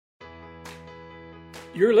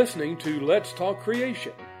You're listening to Let's Talk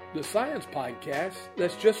Creation, the science podcast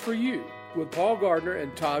that's just for you, with Paul Gardner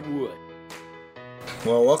and Todd Wood.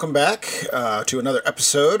 Well, welcome back to another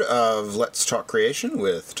episode of Let's Talk Creation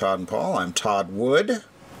with Todd and Paul. I'm Todd Wood.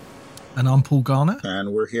 And I'm Paul Garner.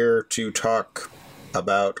 And we're here to talk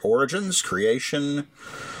about origins, creation,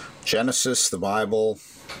 Genesis, the Bible,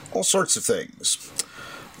 all sorts of things.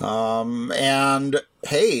 And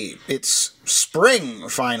hey, it's spring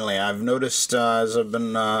finally. I've noticed as I've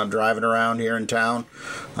been driving around here in town,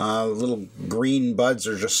 little green buds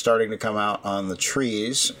are just starting to come out on the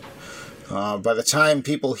trees. By the time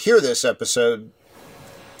people hear this episode,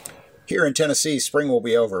 here in Tennessee, spring will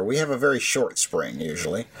be over. We have a very short spring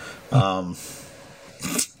usually, and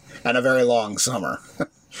a very long summer.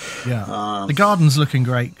 Yeah, the garden's looking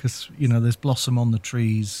great because there's blossom on the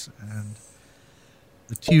trees and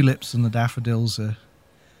the tulips and the daffodils are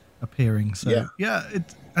appearing. So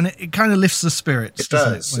it kind of lifts the spirits. It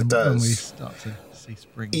does. When we start to see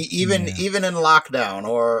spring. Even in lockdown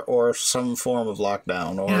or some form of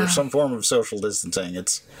lockdown or some form of social distancing,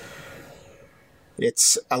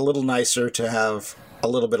 it's a little nicer to have a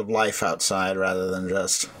little bit of life outside rather than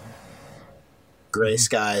just gray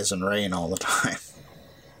skies and rain all the time.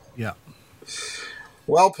 Yeah.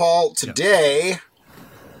 Well, Paul, today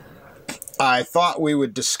I thought we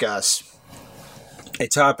would discuss a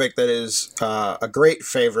topic that is a great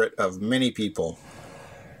favorite of many people.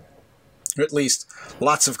 At least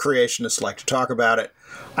lots of creationists like to talk about it.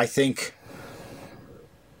 I think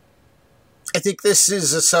this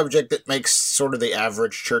is a subject that makes sort of the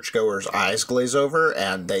average churchgoer's eyes glaze over,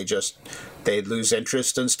 and they lose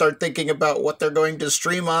interest and start thinking about what they're going to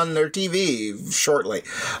stream on their TV shortly,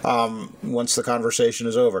 once the conversation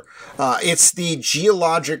is over. It's the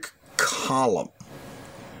geologic column.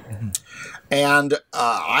 Mm-hmm. And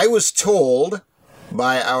I was told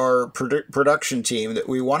by our production team that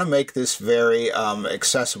we want to make this very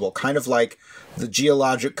accessible, kind of like the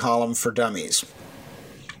geologic column for dummies.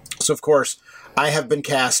 So, of course, I have been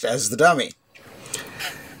cast as the dummy.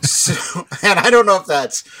 So, and I don't know if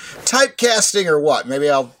that's typecasting or what. Maybe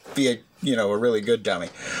I'll be a really good dummy.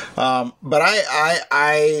 But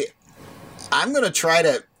I'm going to try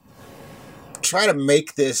to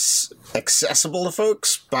make this accessible to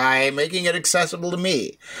folks by making it accessible to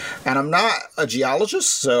me. And I'm not a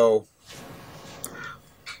geologist, so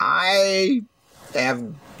I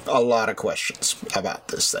have a lot of questions about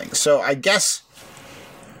this thing. So I guess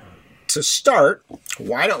to start,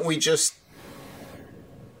 why don't we just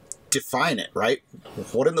define it, right?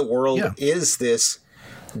 What in the world is this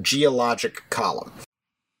geologic column?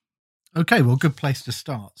 Okay, well, good place to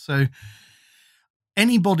start. So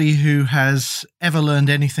anybody who has ever learned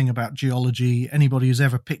anything about geology, anybody who's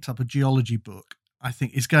ever picked up a geology book, I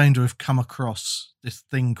think is going to have come across this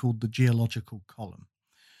thing called the geological column.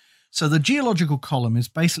 So the geological column is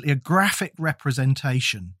basically a graphic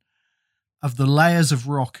representation of the layers of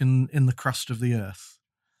rock in the crust of the earth.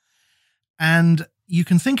 And you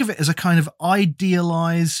can think of it as a kind of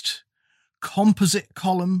idealized composite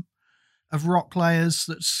column of rock layers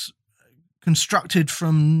that's constructed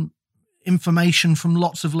from information from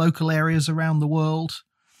lots of local areas around the world.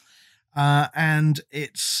 And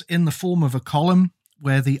it's in the form of a column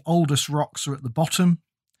where the oldest rocks are at the bottom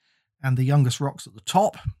and the youngest rocks at the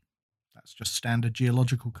top. That's just standard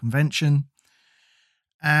geological convention.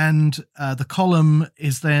 And the column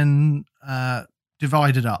is then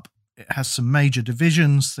divided up. It has some major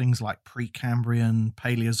divisions, things like Precambrian,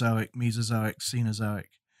 Paleozoic, Mesozoic, Cenozoic.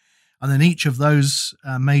 And then each of those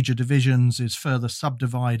major divisions is further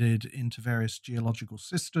subdivided into various geological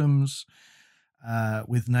systems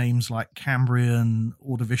with names like Cambrian,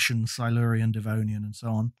 Ordovician, Silurian, Devonian, and so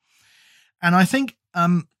on. And I think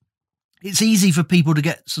it's easy for people to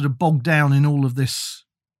get sort of bogged down in all of this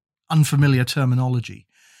unfamiliar terminology.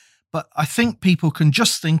 But I think people can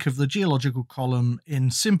just think of the geological column in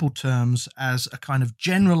simple terms as a kind of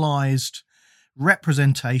generalized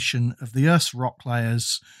representation of the Earth's rock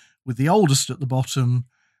layers, with the oldest at the bottom,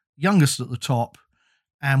 youngest at the top,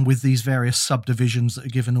 and with these various subdivisions that are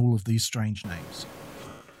given all of these strange names.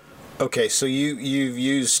 Okay, so you've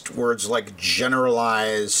used words like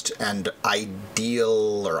generalized and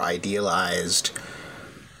ideal or idealized.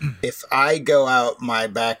 If I go out my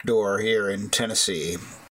back door here in Tennessee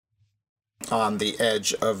on the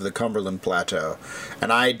edge of the Cumberland Plateau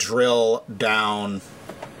and I drill down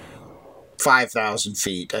 5,000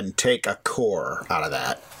 feet and take a core out of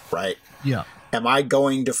that, right? Yeah. Am I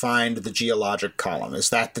going to find the geologic column? Is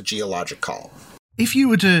that the geologic column? If you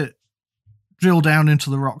were to drill down into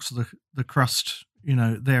the rocks of the crust,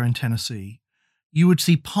 there in Tennessee, you would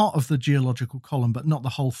see part of the geological column, but not the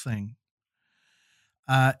whole thing.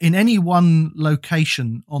 in any one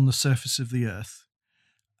location on the surface of the Earth,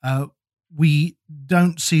 we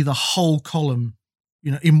don't see the whole column,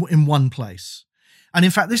 in one place. And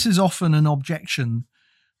in fact, this is often an objection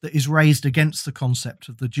that is raised against the concept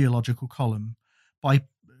of the geological column by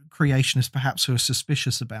creationists, perhaps, who are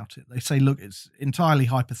suspicious about it. They say, look, it's entirely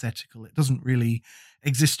hypothetical. It doesn't really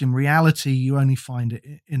exist in reality. You only find it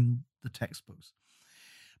in the textbooks.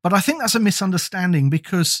 But I think that's a misunderstanding,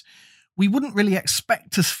 because we wouldn't really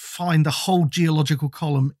expect to find the whole geological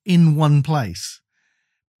column in one place,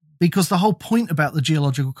 because the whole point about the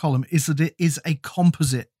geological column is that it is a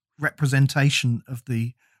composite representation of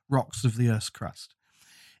the rocks of the Earth's crust.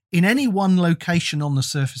 In any one location on the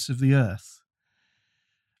surface of the Earth,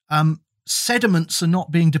 sediments are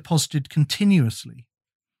not being deposited continuously,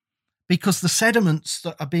 because the sediments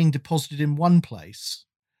that are being deposited in one place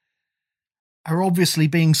are obviously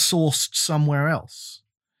being sourced somewhere else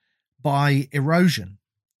by erosion.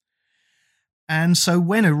 And so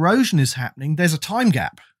when erosion is happening, there's a time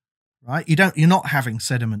gap, right? You're not having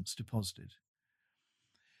sediments deposited.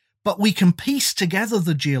 But we can piece together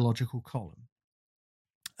the geological column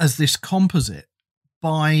as this composite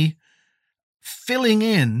by filling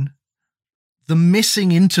in the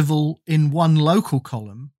missing interval in one local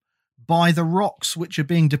column by the rocks which are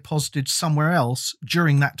being deposited somewhere else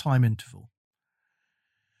during that time interval.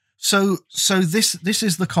 So this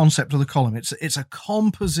is the concept of the column. It's a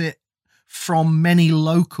composite from many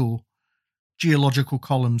local geological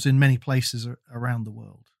columns in many places around the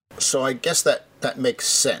world. So I guess that makes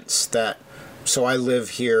sense. So I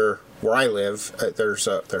live here where I live. There's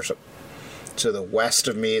a to the west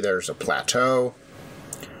of me. There's a plateau.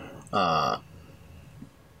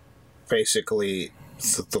 Basically,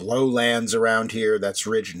 the lowlands around here. That's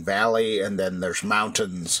ridge and valley, and then there's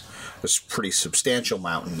mountains. There's pretty substantial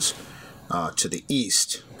mountains to the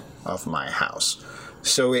east of my house.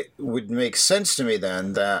 So it would make sense to me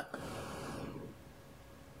then that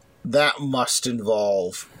must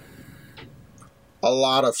involve a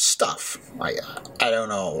lot of stuff. I don't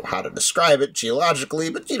know how to describe it geologically,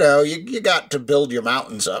 but you got to build your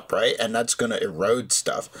mountains up, right? And that's going to erode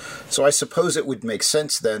stuff. So I suppose it would make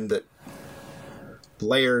sense then that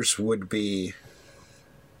layers would be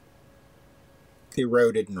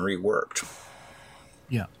eroded and reworked.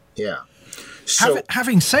 Yeah. Yeah. So,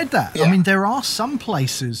 having said that, yeah. I mean, there are some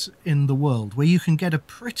places in the world where you can get a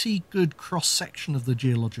pretty good cross-section of the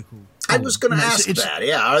geological column. I was going to ask that,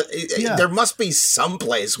 yeah. There must be some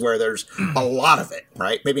place where there's a lot of it,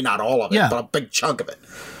 right? Maybe not all of it, but a big chunk of it.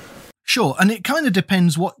 Sure, and it kind of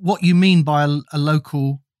depends what you mean by a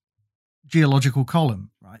local geological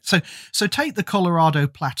column, right? So take the Colorado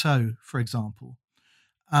Plateau, for example,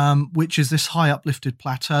 which is this high uplifted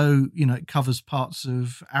plateau. It covers parts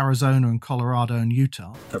of Arizona and Colorado and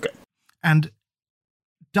Utah. Okay. And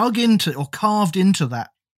dug into or carved into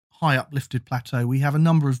that high uplifted plateau, we have a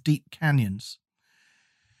number of deep canyons.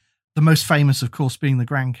 The most famous, of course, being the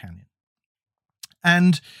Grand Canyon.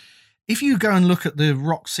 And if you go and look at the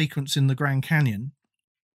rock sequence in the Grand Canyon,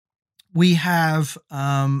 we have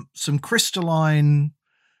some crystalline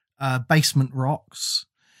basement rocks,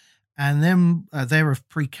 and then they're of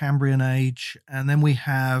Precambrian age, and then we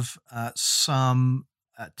have some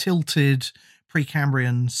tilted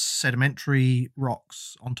Precambrian sedimentary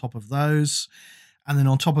rocks on top of those, and then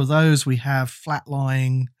on top of those we have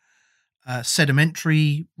flat-lying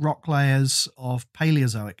sedimentary rock layers of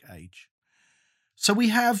Paleozoic age. So we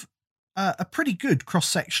have a pretty good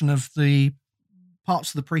cross-section of the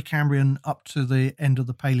parts of the Precambrian up to the end of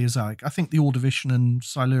the Paleozoic. I think the Ordovician and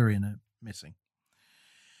Silurian are missing.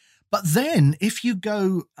 But then if you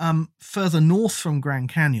go further north from Grand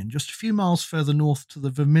Canyon, just a few miles further north to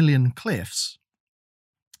the Vermilion Cliffs,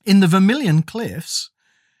 in the Vermilion Cliffs,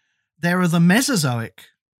 there are the Mesozoic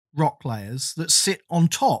rock layers that sit on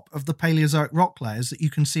top of the Paleozoic rock layers that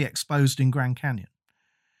you can see exposed in Grand Canyon.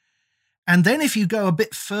 And then if you go a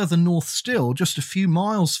bit further north still, just a few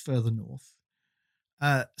miles further north,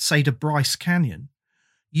 say to Bryce Canyon,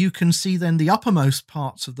 you can see then the uppermost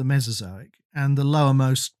parts of the Mesozoic and the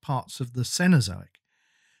lowermost parts of the Cenozoic.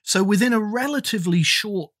 So within a relatively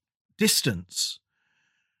short distance,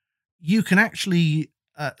 you can actually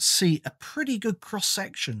see a pretty good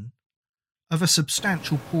cross-section of a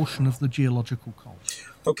substantial portion of the geological column.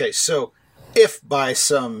 Okay, so if by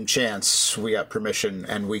some chance we got permission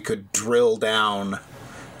and we could drill down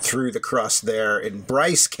through the crust there in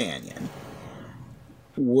Bryce Canyon,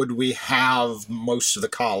 would we have most of the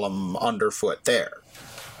column underfoot there?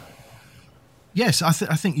 Yes, I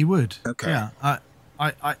think you would. Okay. Yeah,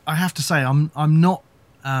 I have to say I'm not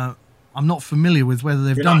familiar with whether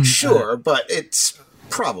they've You're done. Not sure, but it's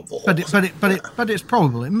probable. But it's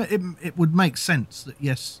probable. It would make sense that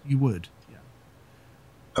yes, you would. Yeah.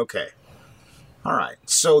 Okay. All right.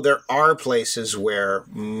 So there are places where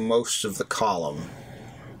most of the column,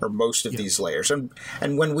 or most of these layers, and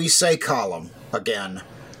when we say column, again,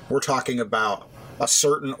 we're talking about a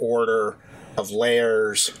certain order of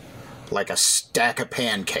layers, like a stack of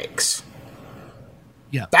pancakes.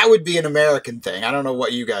 Yeah. That would be an American thing. I don't know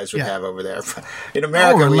what you guys would have over there. In Or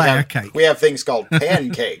America, a layer cake. we have things called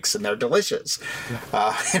pancakes, and they're delicious.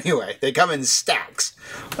 Anyway, they come in stacks.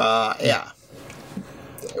 Yeah.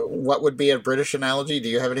 What would be a British analogy? Do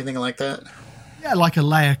you have anything like that? Yeah, like a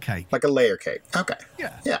layer cake. Like a layer cake. Okay.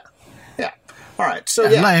 Yeah. Yeah. Yeah. All right. So,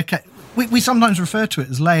 Layer cake. We sometimes refer to it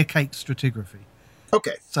as layer cake stratigraphy.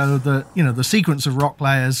 Okay. So the sequence of rock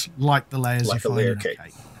layers, like the layers Like you a find layer in a cake.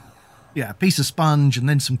 cake. Yeah, a piece of sponge, and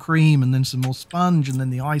then some cream, and then some more sponge, and then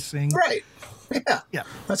the icing. Right. Yeah. Yeah.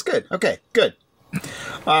 That's good. Okay. Good.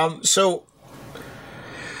 So,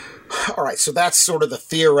 all right. So that's sort of the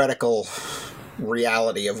theoretical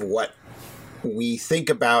reality of what we think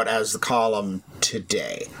about as the column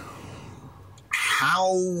today.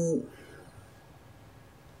 How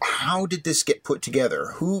did this get put together?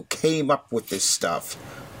 Who came up with this stuff?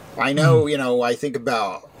 I know, I think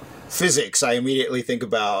about physics. I immediately think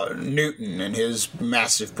about Newton and his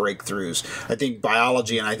massive breakthroughs. I think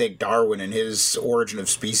biology, and I think Darwin and his Origin of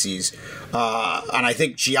Species. And I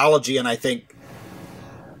think geology, and I think...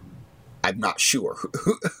 I'm not sure.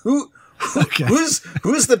 Okay. Who's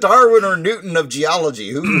the Darwin or Newton of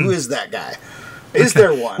geology? Who is that guy? Is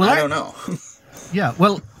there one? Well, I don't know. Yeah,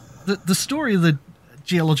 well, the story of the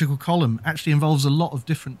geological column actually involves a lot of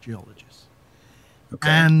different geologists. Okay.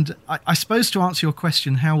 And I suppose to answer your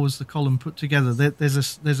question, how was the column put together? There's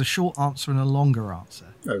a short answer and a longer answer.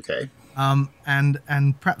 Okay.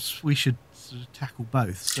 And perhaps we should sort of tackle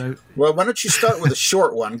both. So, well, why don't you start with a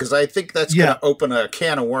short one, because I think that's going to open a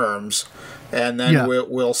can of worms, and then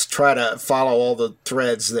we'll try to follow all the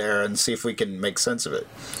threads there and see if we can make sense of it.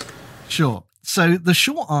 Sure. So the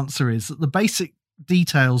short answer is that the basic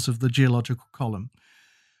details of the geological column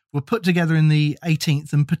were put together in the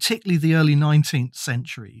 18th and particularly the early 19th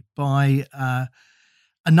century by a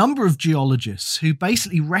number of geologists who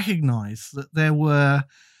basically recognized that there were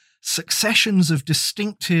successions of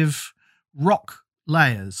distinctive rock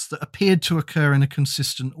layers that appeared to occur in a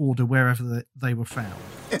consistent order wherever they were found.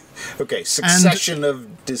 Okay, succession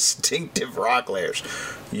of distinctive rock layers.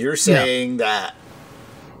 You're saying that...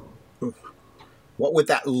 What would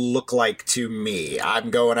that look like to me?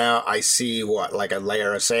 I'm going out, I see like a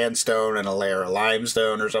layer of sandstone and a layer of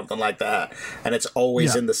limestone or something like that, and it's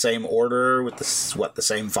always in the same order with the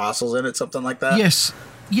same fossils in it, something like that?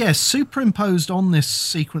 Yes, superimposed on this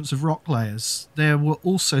sequence of rock layers, there were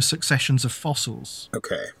also successions of fossils.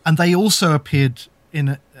 Okay. And they also appeared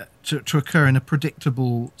to occur in a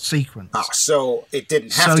predictable sequence. So it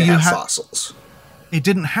didn't have to have fossils. It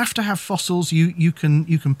didn't have to have fossils. You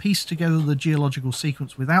can piece together the geological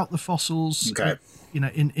sequence without the fossils. Okay.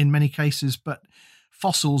 In many cases, but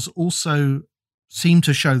fossils also seem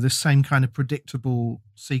to show this same kind of predictable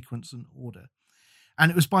sequence and order. And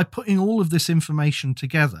it was by putting all of this information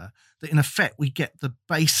together that, in effect, we get the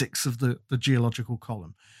basics of the geological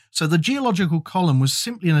column. So the geological column was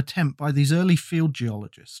simply an attempt by these early field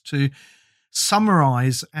geologists to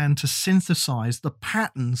summarize and to synthesize the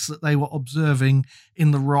patterns that they were observing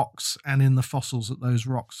in the rocks and in the fossils that those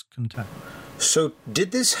rocks contain. So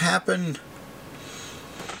did this happen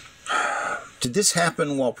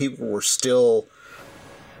while people were still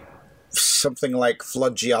something like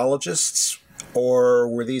flood geologists, or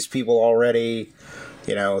were these people already,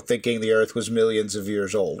 thinking the Earth was millions of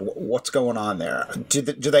years old? What's going on there? Do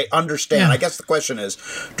they understand? I guess the question is,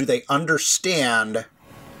 do they understand?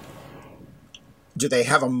 Do they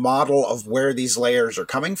have a model of where these layers are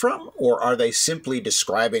coming from, or are they simply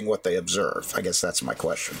describing what they observe? I guess that's my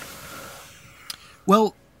question.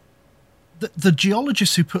 Well, the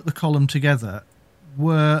geologists who put the column together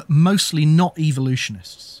were mostly not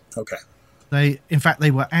evolutionists. Okay. In fact,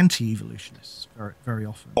 they were anti-evolutionists very, very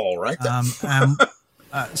often. All right. Then.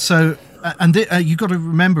 You've got to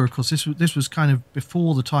remember, of course, this was kind of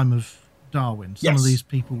before the time of Darwin. Some of these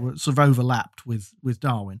people were sort of overlapped with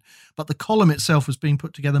Darwin, but the column itself was being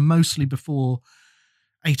put together mostly before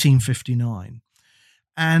 1859,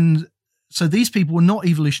 and so these people were not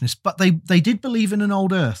evolutionists, but they did believe in an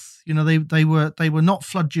old Earth. They were not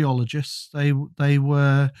flood geologists. They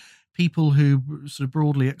were people who sort of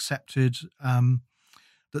broadly accepted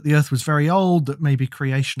that the Earth was very old, that maybe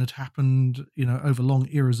creation had happened, over long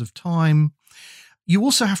eras of time. You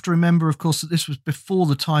also have to remember, of course, that this was before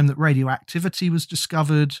the time that radioactivity was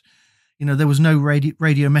discovered. There was no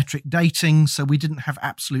radiometric dating, so we didn't have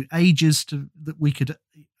absolute ages that we could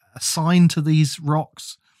assign to these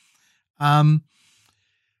rocks.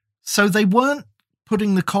 So they weren't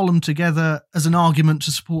putting the column together as an argument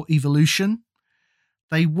to support evolution.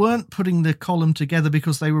 They weren't putting the column together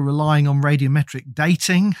because they were relying on radiometric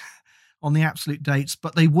dating on the absolute dates,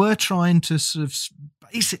 but they were trying to sort of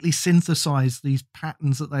basically synthesize these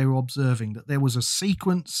patterns that they were observing, that there was a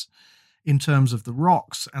sequence in terms of the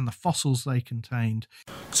rocks and the fossils they contained.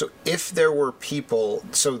 So if there were people,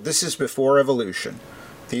 so this is before evolution,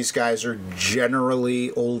 these guys are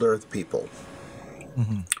generally older people.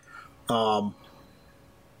 Mm-hmm.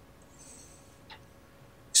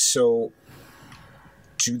 So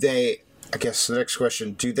do they, I guess the next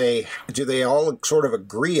question, do they all sort of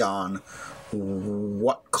agree on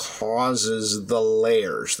what causes the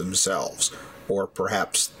layers themselves, or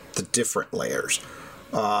perhaps the different layers?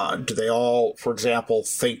 Do they all, for example,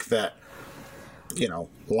 think that,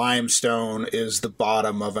 limestone is the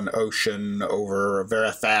bottom of an ocean over a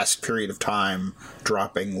very fast period of time,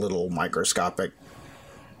 dropping little microscopic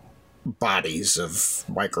bodies of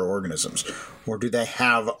microorganisms? Or do they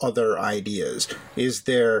have other ideas? Is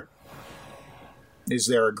there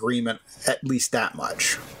agreement at least that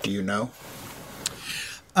much? Do you know?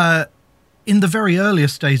 In the very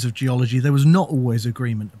earliest days of geology, there was not always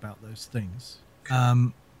agreement about those things.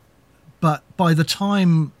 But by the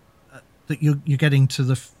time that you're getting to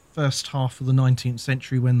the first half of the 19th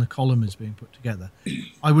century, when the column is being put together,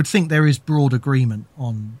 I would think there is broad agreement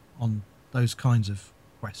on those kinds of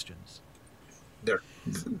questions.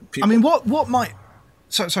 What might...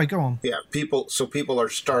 Sorry, go on. Yeah, people are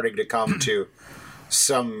starting to come to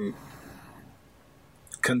some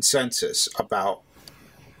consensus about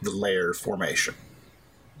the layer formation.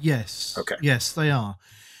 Yes. Okay. Yes, they are.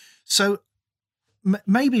 So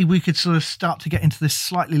maybe we could sort of start to get into this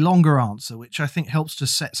slightly longer answer, which I think helps to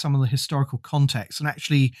set some of the historical context and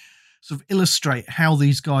actually sort of illustrate how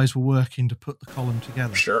these guys were working to put the column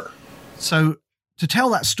together. Sure. So to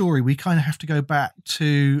tell that story, we kind of have to go back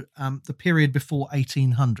to the period before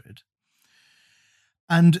 1800.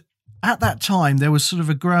 And at that time, there was sort of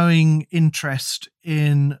a growing interest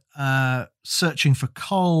in searching for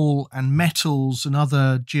coal and metals and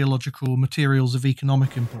other geological materials of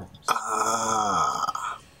economic importance.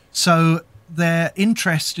 So their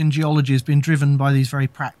interest in geology has been driven by these very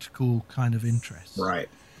practical kind of interests. Right.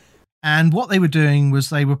 And what they were doing was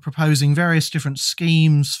they were proposing various different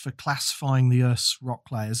schemes for classifying the Earth's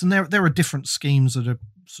rock layers. And there are different schemes that are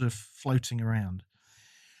sort of floating around.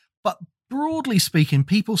 But broadly speaking,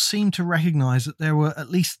 people seem to recognize that there were at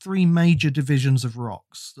least three major divisions of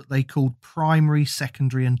rocks that they called primary,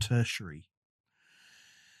 secondary, and tertiary.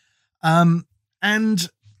 And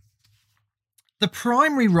the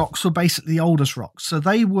primary rocks were basically the oldest rocks. So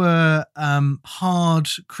they were hard,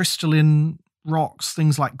 crystalline rocks,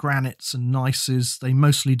 things like granites and gneisses. They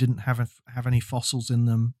mostly didn't have any fossils in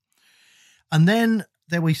them. And then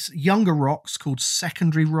there were younger rocks called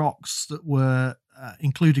secondary rocks that were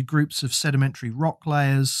included groups of sedimentary rock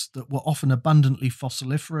layers that were often abundantly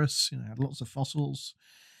fossiliferous, had lots of fossils,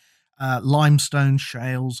 limestone,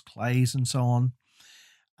 shales, clays, and so on.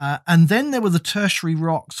 And then there were the tertiary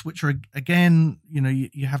rocks, which are, again,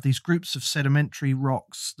 you have these groups of sedimentary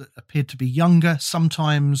rocks that appeared to be younger,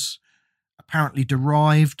 sometimes apparently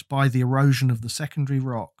derived by the erosion of the secondary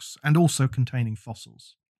rocks, and also containing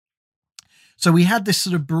fossils. So we had this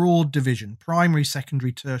sort of broad division: primary,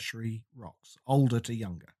 secondary, tertiary rocks, older to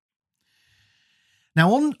younger.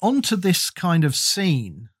 Now onto this kind of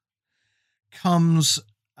scene comes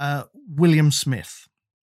William Smith.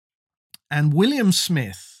 And William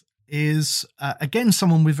Smith is, again,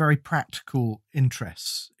 someone with very practical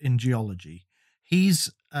interests in geology.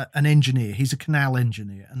 He's an engineer. He's a canal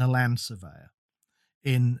engineer and a land surveyor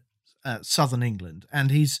in southern England.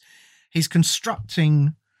 And he's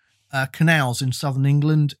constructing canals in southern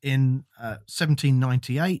England in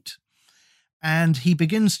 1798. And he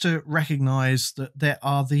begins to recognize that there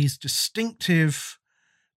are these distinctive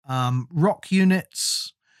rock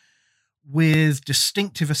units with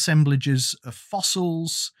distinctive assemblages of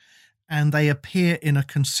fossils, and they appear in a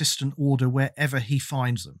consistent order wherever he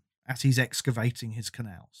finds them as he's excavating his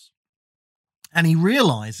canals. And he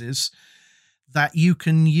realizes that you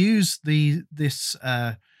can use these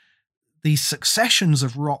successions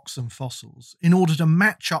of rocks and fossils in order to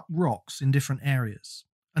match up rocks in different areas.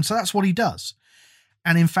 And so that's what he does.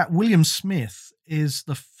 And in fact, William Smith is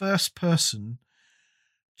the first person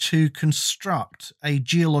to construct a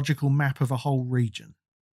geological map of a whole region.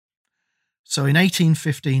 So in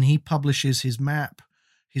 1815, he publishes his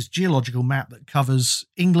geological map that covers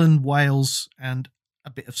England, Wales, and a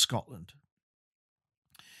bit of Scotland.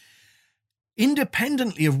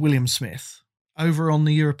 independently of William Smith, over on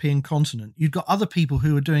the European continent, you've got other people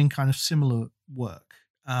who are doing kind of similar work.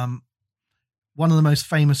 One of the most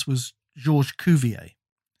famous was Georges Cuvier.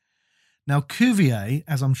 Now, Cuvier,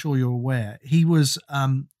 as I'm sure you're aware, he was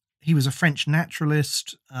a French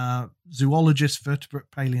naturalist, zoologist,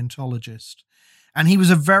 vertebrate paleontologist, and he was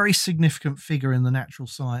a very significant figure in the natural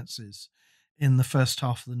sciences in the first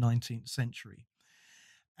half of the 19th century.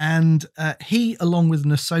 And he, along with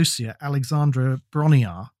an associate, Alexandre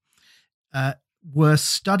Brongniart, were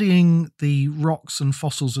studying the rocks and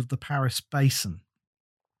fossils of the Paris Basin.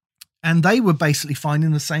 And they were basically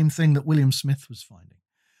finding the same thing that William Smith was finding,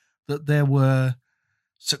 that there were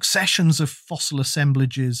successions of fossil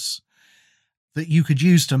assemblages that you could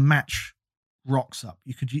use to match rocks up.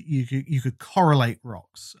 You could correlate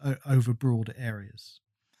rocks over broad areas.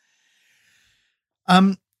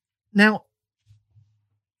 Now,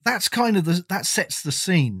 that's kind of that sets the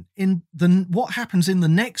scene. What happens in the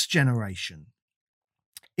next generation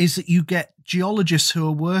is that you get geologists who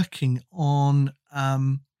are working on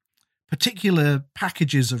particular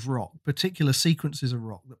packages of rock, particular sequences of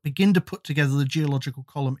rock that begin to put together the geological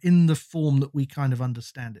column in the form that we kind of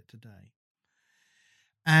understand it today.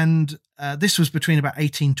 And this was between about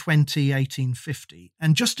 1820, 1850.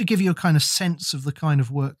 And just to give you a kind of sense of the kind of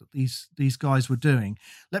work that these guys were doing,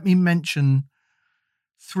 let me mention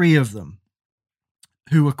three of them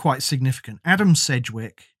who were quite significant: Adam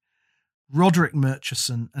Sedgwick, Roderick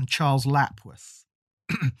Murchison, and Charles Lapworth.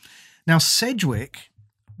 Now, Sedgwick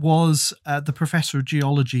was the professor of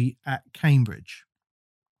geology at Cambridge.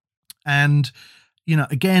 And,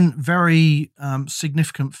 again, very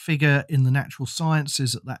significant figure in the natural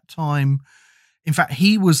sciences at that time. In fact,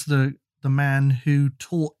 he was the man who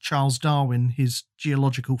taught Charles Darwin his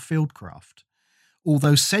geological fieldcraft,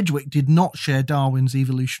 although Sedgwick did not share Darwin's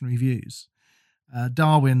evolutionary views.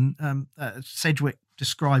 Sedgwick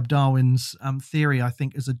described Darwin's theory, I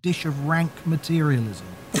think, as a dish of rank materialism.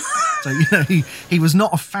 So, he was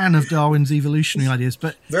not a fan of Darwin's evolutionary ideas,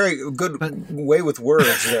 but very good way with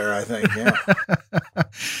words there, I think. Yeah.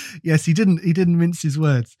 Yes, he didn't mince his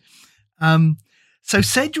words. So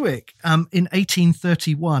Sedgwick, in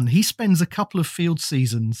 1831, he spends a couple of field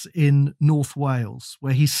seasons in North Wales,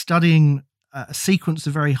 where he's studying a sequence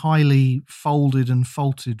of very highly folded and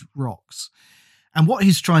faulted rocks. And what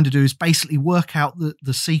he's trying to do is basically work out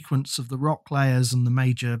the sequence of the rock layers and the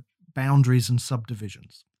major boundaries and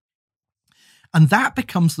subdivisions. And that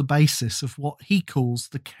becomes the basis of what he calls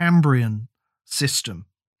the Cambrian system.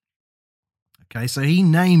 Okay, so he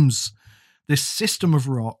names this system of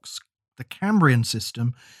rocks the Cambrian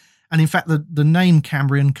system. And in fact, the name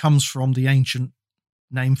Cambrian comes from the ancient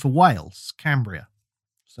name for Wales, Cambria.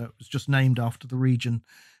 So it was just named after the region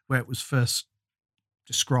where it was first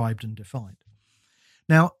described and defined.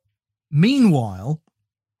 Now, meanwhile,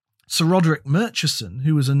 Sir Roderick Murchison,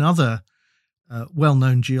 who was another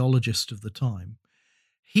well-known geologist of the time,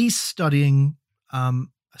 he's studying a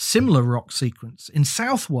similar rock sequence in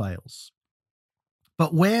South Wales,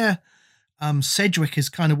 but where Sedgwick is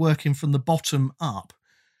kind of working from the bottom up,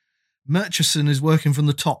 Murchison is working from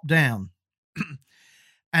the top down.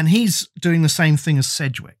 And he's doing the same thing as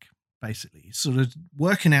Sedgwick, basically, sort of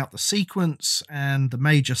working out the sequence and the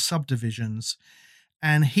major subdivisions.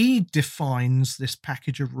 And he defines this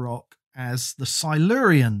package of rock as the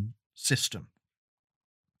Silurian system.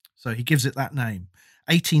 So he gives it that name.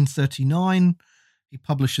 1839, he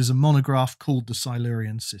publishes a monograph called The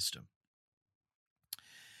Silurian System.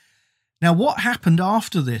 Now, what happened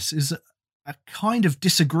after this is a kind of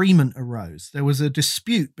disagreement arose. There was a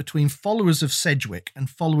dispute between followers of Sedgwick and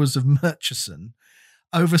followers of Murchison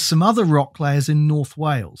over some other rock layers in North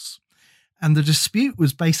Wales. And the dispute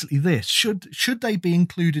was basically this: should they be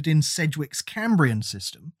included in Sedgwick's Cambrian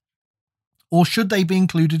system, or should they be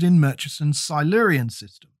included in Murchison's Silurian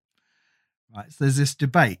system? Right, so there's this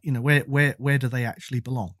debate, where do they actually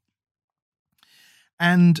belong?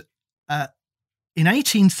 And in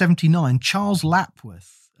 1879, Charles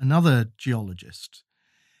Lapworth, another geologist,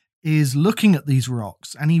 is looking at these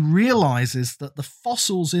rocks, and he realizes that the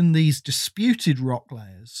fossils in these disputed rock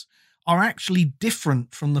layers are actually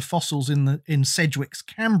different from the fossils in Sedgwick's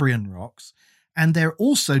Cambrian rocks, and they're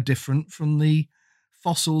also different from the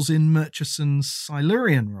fossils in Murchison's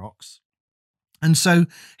Silurian rocks. And so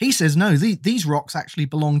he says, no, these rocks actually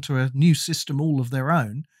belong to a new system all of their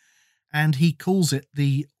own, and he calls it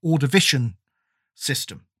the Ordovician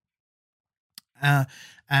system.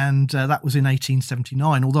 And that was in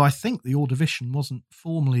 1879, although I think the Ordovician wasn't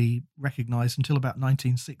formally recognized until about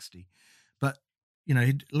 1960. But,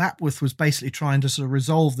 Lapworth was basically trying to sort of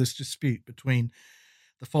resolve this dispute between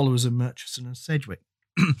the followers of Murchison and Sedgwick.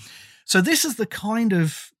 So this is the kind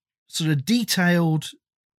of sort of detailed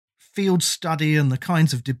field study and the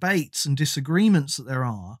kinds of debates and disagreements that there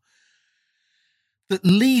are that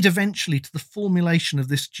lead eventually to the formulation of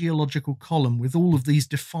this geological column with all of these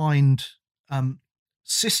defined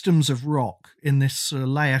systems of rock in this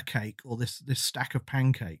layer cake, or this stack of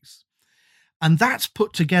pancakes. And that's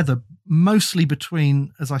put together mostly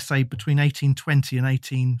between, as I say, between 1820 and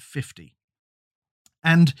 1850.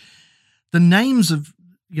 And the names of,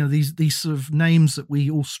 these sort of names that we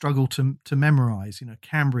all struggle to memorize,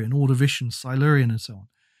 Cambrian, Ordovician, Silurian, and so on,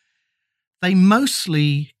 they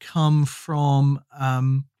mostly come from,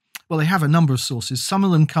 they have a number of sources. Some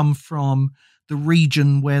of them come from the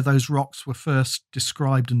region where those rocks were first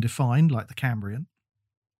described and defined, like the Cambrian.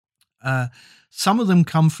 Some of them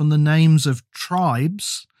come from the names of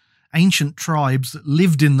tribes, ancient tribes that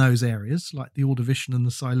lived in those areas, like the Ordovician and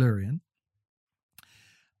the Silurian.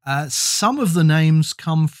 Some of the names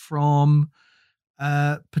come from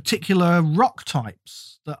particular rock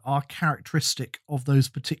types that are characteristic of those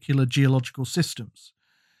particular geological systems.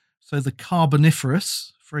 So the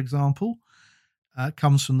Carboniferous, for example,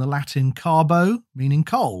 comes from the Latin carbo, meaning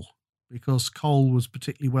coal, because coal was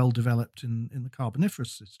particularly well developed in the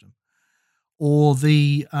Carboniferous system. Or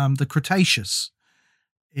the Cretaceous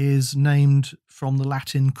is named from the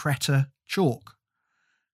Latin creta, chalk,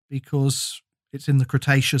 because it's in the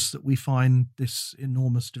Cretaceous that we find this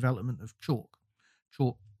enormous development of chalk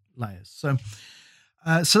layers. So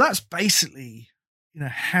that's basically,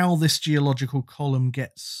 how this geological column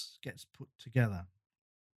gets put together.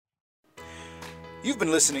 You've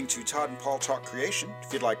been listening to Todd and Paul Talk Creation.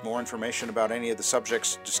 If you'd like more information about any of the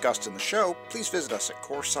subjects discussed in the show, please visit us at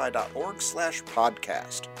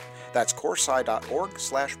coresci.org/podcast. That's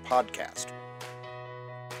coresci.org/podcast.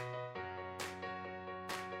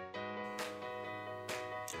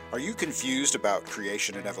 Are you confused about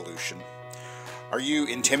creation and evolution? Are you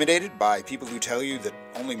intimidated by people who tell you that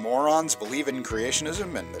only morons believe in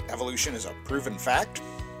creationism and that evolution is a proven fact?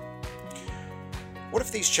 What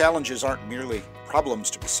if these challenges aren't merely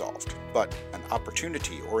problems to be solved, but an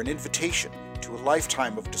opportunity or an invitation to a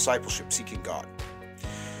lifetime of discipleship seeking God?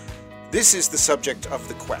 This is the subject of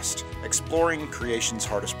The Quest, Exploring Creation's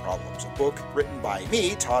Hardest Problems, a book written by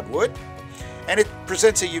me, Todd Wood, and it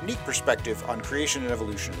presents a unique perspective on creation and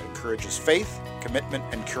evolution that encourages faith, commitment,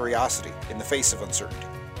 and curiosity in the face of uncertainty.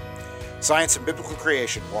 Science and biblical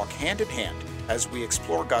creation walk hand in hand as we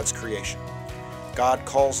explore God's creation. God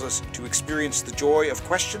calls us to experience the joy of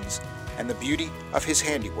questions and the beauty of His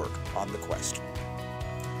handiwork on the quest.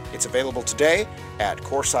 It's available today at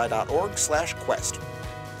coresci.org/quest.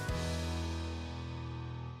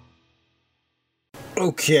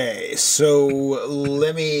 Okay, so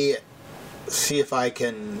let me see if I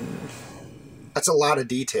can... That's a lot of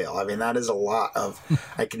detail. I mean, that is a lot of...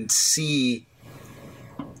 I can see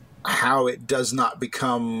how it does not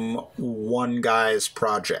become one guy's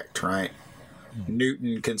project, right?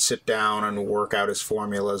 Newton can sit down and work out his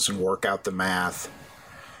formulas and work out the math.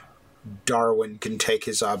 Darwin can take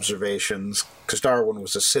his observations, because Darwin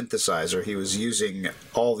was a synthesizer. He was using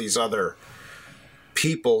all these other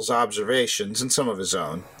people's observations and some of his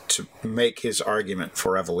own to make his argument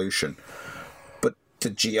for evolution. But the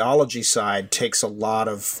geology side takes a lot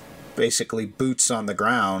of basically boots on the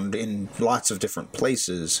ground in lots of different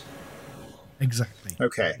places. Exactly.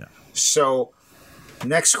 Okay. Yeah. So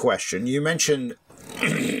next question. You mentioned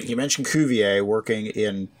Cuvier working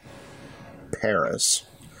in Paris,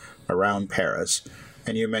 around Paris,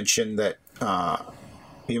 and you mentioned that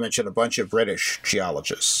you mentioned a bunch of British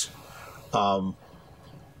geologists.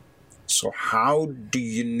 So how do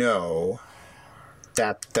you know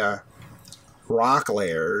that the rock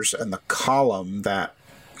layers and the column that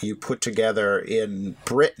you put together in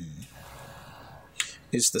Britain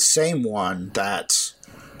is the same one that's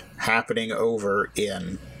happening over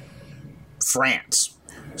in France?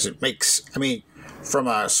 Because it makes, I mean, from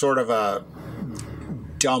a sort of a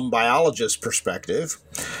dumb biologist perspective,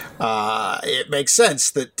 it makes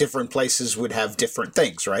sense that different places would have different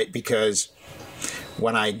things, right? Because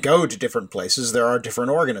when I go to different places, there are different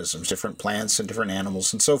organisms, different plants and different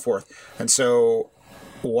animals and so forth. And so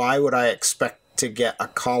why would I expect to get a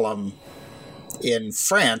column in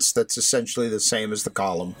France that's essentially the same as the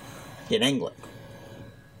column in England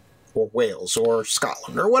or Wales or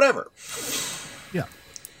Scotland or whatever? Yeah.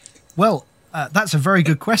 Well, that's a very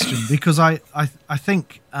good question, because I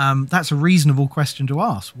think that's a reasonable question to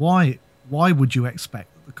ask. Why would you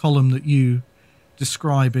expect that the column that you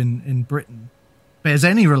describe in Britain bears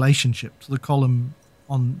any relationship to the column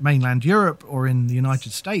on mainland Europe or in the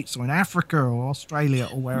United States or in Africa or Australia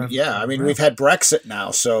or wherever. Yeah, I mean, we've had Brexit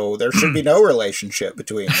now, so there should be no relationship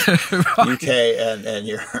between UK and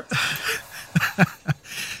Europe.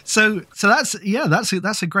 So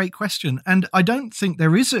that's a great question, and I don't think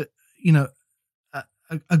there is a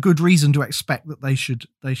good reason to expect that they should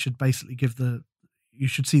basically you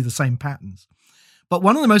should see the same patterns. But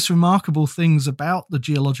one of the most remarkable things about the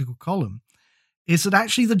geological column is that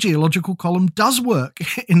actually the geological column does work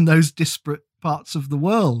in those disparate parts of the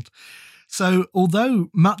world. So although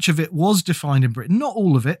much of it was defined in Britain, not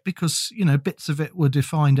all of it, because, bits of it were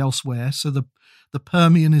defined elsewhere. So the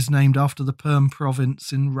Permian is named after the Perm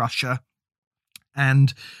province in Russia,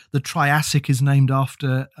 and the Triassic is named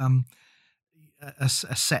after a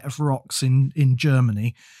set of rocks in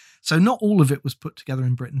Germany. So not all of it was put together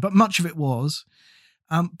in Britain, but much of it was.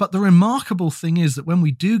 But the remarkable thing is that when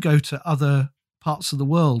we do go to other parts of the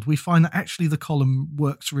world, we find that actually the column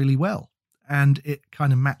works really well, and it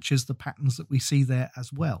kind of matches the patterns that we see there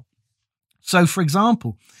as well. So, for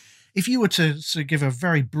example, if you were to sort of give a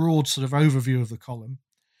very broad sort of overview of the column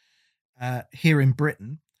here in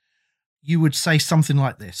Britain, you would say something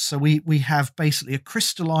like this. So we have basically a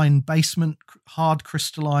crystalline basement, hard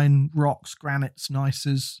crystalline rocks, granites,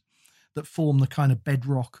 gneisses that form the kind of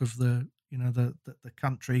bedrock of the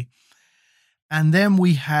country. And then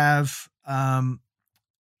we have a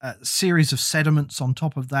series of sediments on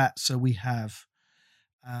top of that. So we have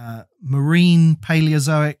marine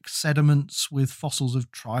Paleozoic sediments with fossils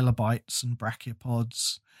of trilobites and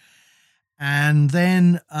brachiopods. And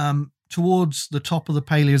then towards the top of the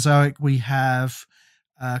Paleozoic, we have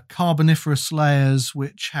carboniferous layers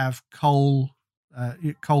which have coal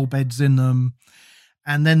beds in them.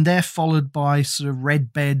 And then they're followed by sort of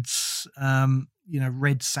red beds,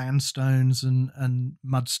 red sandstones and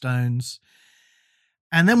mudstones.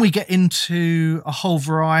 And then we get into a whole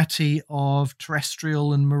variety of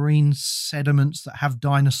terrestrial and marine sediments that have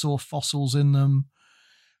dinosaur fossils in them.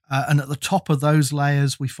 And at the top of those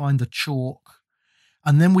layers, we find the chalk.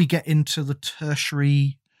 And then we get into the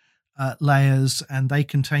tertiary layers, and they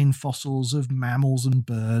contain fossils of mammals and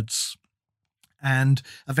birds. And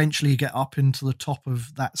eventually you get up into the top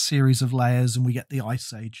of that series of layers, and we get the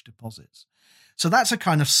Ice Age deposits. So that's a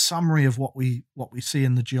kind of summary of what we see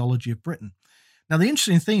in the geology of Britain. Now, the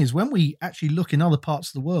interesting thing is when we actually look in other parts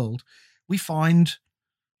of the world, we find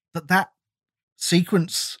that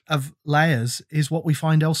sequence of layers is what we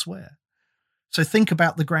find elsewhere. So think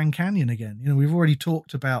about the Grand Canyon again. We've already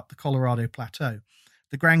talked about the Colorado Plateau.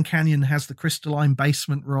 The Grand Canyon has the crystalline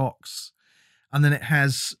basement rocks, and then it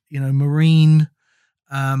has, marine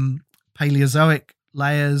Paleozoic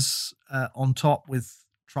layers on top with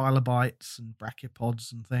trilobites and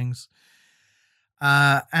brachiopods and things.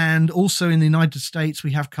 And also in the United States,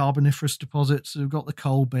 we have carboniferous deposits. So we've got the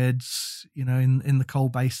coal beds, in the coal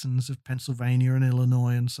basins of Pennsylvania and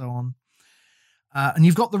Illinois and so on. And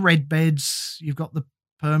you've got the red beds. You've got the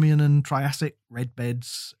Permian and Triassic red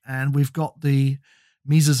beds. And we've got the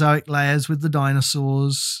Mesozoic layers with the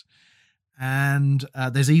dinosaurs. And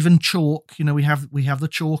there's even chalk. We have the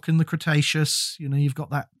chalk in the Cretaceous. You've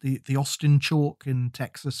got the Austin chalk in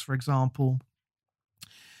Texas, for example.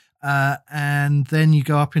 And then you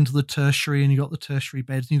go up into the tertiary, and you've got the tertiary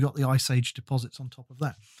beds, and you've got the Ice Age deposits on top of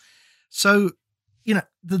that. So,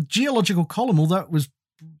 the geological column, although it was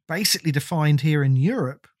basically defined here in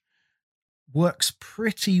Europe, works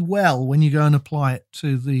pretty well when you go and apply it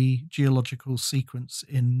to the geological sequence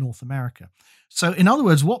in North America. So, in other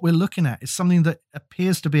words, what we're looking at is something that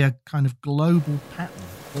appears to be a kind of global pattern,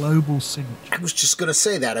 global signature. I was just going to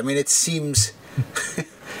say that. I mean, it seems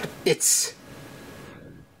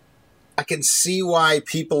I can see why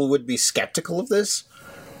people would be skeptical of this,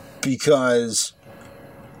 because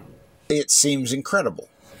it seems incredible.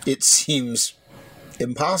 It seems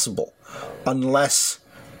impossible, unless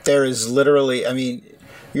there is literally,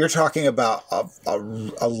 you're talking about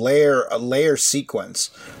a layer sequence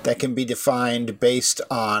that can be defined based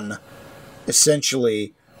on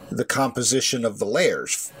essentially the composition of the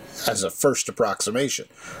layers as a first approximation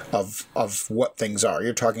of what things are.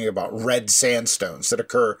 You're talking about red sandstones that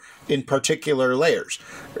occur in particular layers,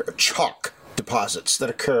 chalk deposits that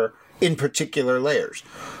occur in particular layers,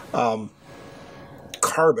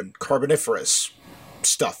 carboniferous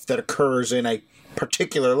stuff that occurs in a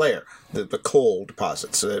particular layer, the coal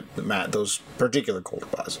deposits, those particular coal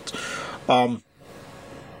deposits.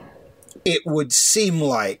 It would seem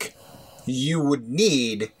like you would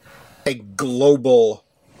need a global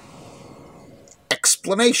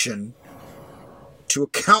explanation to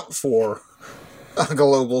account for a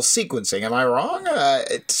global sequencing. Am I wrong?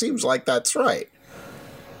 It seems like that's right.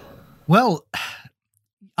 Well,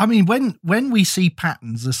 I mean, when we see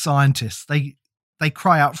patterns as scientists, they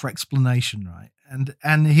cry out for explanation, right?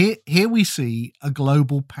 And here we see a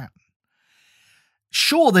global pattern.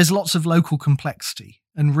 Sure, there's lots of local complexity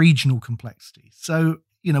and regional complexity. So,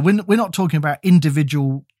 we're not talking about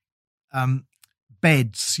individual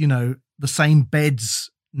beds, the same beds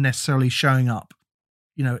necessarily showing up,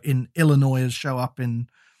 in Illinois as show up in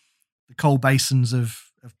the coal basins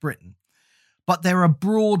of Britain. But there are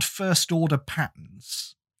broad first order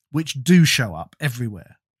patterns which do show up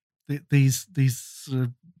everywhere. These sort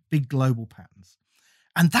of big global patterns.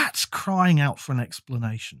 And that's crying out for an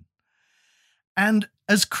explanation. And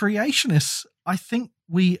as creationists, I think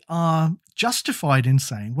we are justified in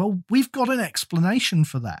saying, well, we've got an explanation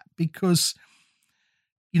for that because,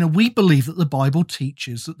 we believe that the Bible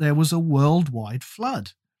teaches that there was a worldwide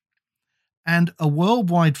flood. And a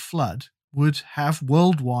worldwide flood would have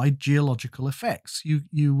worldwide geological effects.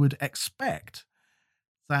 You would expect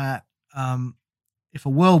that if a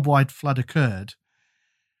worldwide flood occurred,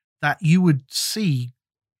 that you would see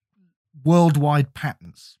worldwide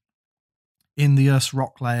patterns in the Earth's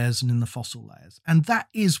rock layers and in the fossil layers. And that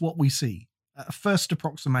is what we see. At a first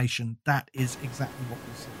approximation, that is exactly what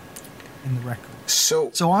we see in the record.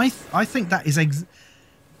 So I think that is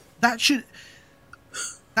that should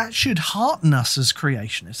hearten us as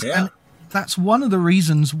creationists. Yeah. And that's one of the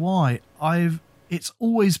reasons why it's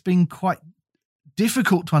always been quite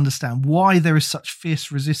difficult to understand why there is such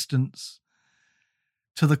fierce resistance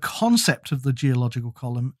to the concept of the geological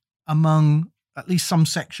column among at least some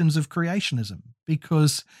sections of creationism,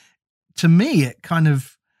 because to me it kind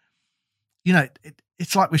of,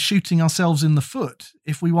 it's like we're shooting ourselves in the foot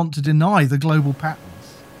if we want to deny the global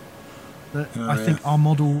patterns that I think our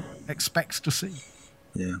model expects to see.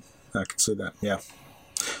 Yeah, I can see that. Yeah.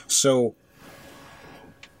 So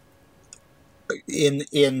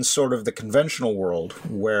in sort of the conventional world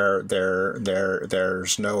where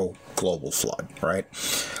there's no global flood, right?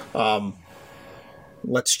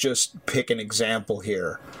 Let's just pick an example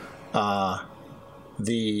here. The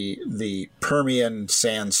Permian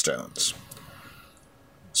sandstones.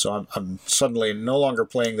 So I'm suddenly no longer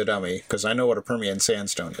playing the dummy because I know what a Permian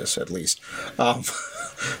sandstone is, at least.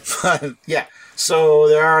 But yeah, so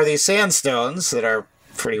there are these sandstones that are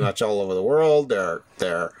pretty much all over the world. They're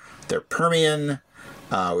Permian,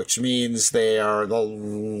 which means they are the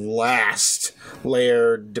last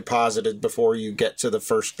layer deposited before you get to the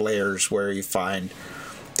first layers where you find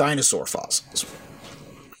dinosaur fossils.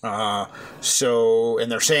 And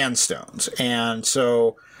they're sandstones, and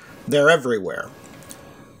so they're everywhere.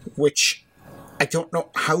 Which I don't know.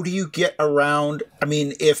 How do you get around? I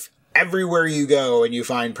mean, if everywhere you go and you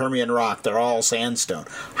find Permian rock, they're all sandstone.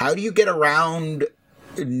 How do you get around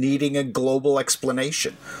needing a global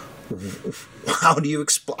explanation? How do you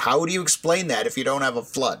explain that if you don't have a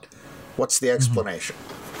flood? What's the explanation?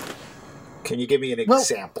 Can you give me an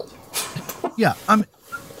example? Yeah, I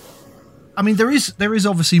mean, there is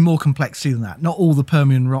obviously more complexity than that. Not all the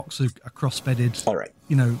Permian rocks are cross-bedded. All right.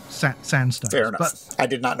 Sandstones. Fair enough. But I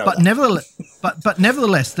did not know. But that.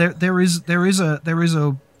 Nevertheless, there is a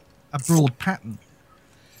broad pattern.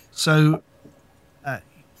 So,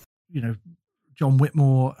 John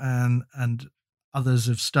Whitmore and others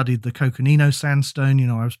have studied the Coconino sandstone.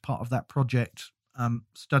 I was part of that project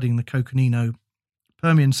studying the Coconino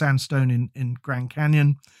Permian sandstone in Grand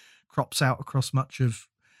Canyon. Crops out across much of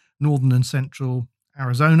northern and central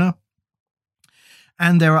Arizona.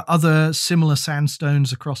 And there are other similar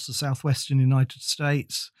sandstones across the southwestern United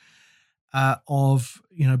States of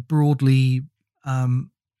broadly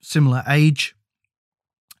similar age.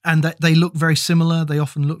 And that they look very similar. They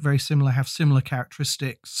often look very similar, have similar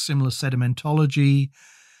characteristics, similar sedimentology,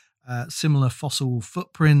 similar fossil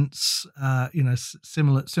footprints,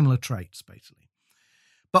 similar traits, basically.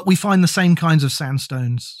 But we find the same kinds of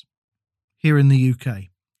sandstones here in the UK.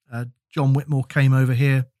 John Whitmore came over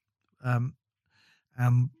here.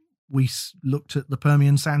 We looked at the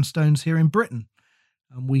Permian sandstones here in Britain.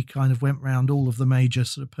 And we kind of went around all of the major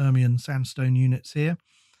sort of Permian sandstone units here.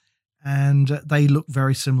 And they look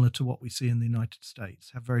very similar to what we see in the United States,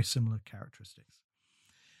 have very similar characteristics.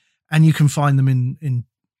 And you can find them in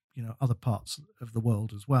other parts of the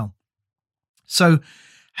world as well. So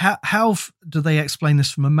how do they explain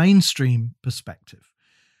this from a mainstream perspective?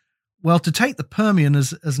 Well, to take the Permian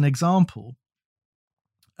as an example,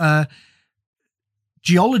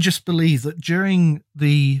 geologists believe that during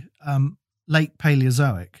the late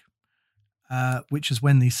Paleozoic, which is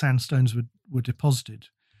when these sandstones were deposited,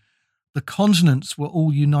 the continents were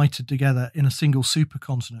all united together in a single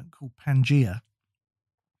supercontinent called Pangaea.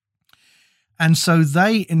 And so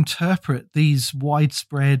they interpret these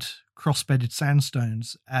widespread cross-bedded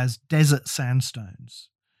sandstones as desert sandstones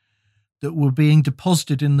that were being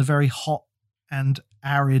deposited in the very hot and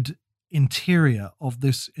arid interior of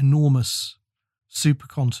this enormous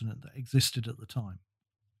supercontinent that existed at the time.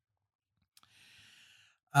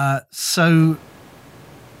 So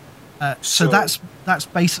that's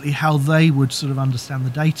basically how they would sort of understand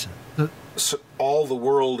the data. So all the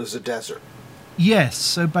world is a desert. Yes.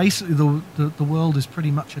 So basically, the world is pretty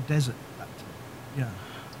much a desert at that time.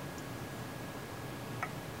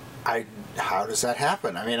 Yeah. How does that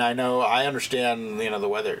happen? I mean, I understand, the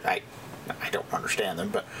weather. I don't understand them,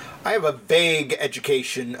 but I have a vague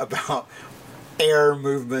education about air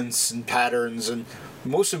movements and patterns, and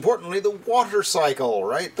most importantly, the water cycle,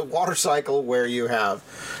 right? The water cycle where you have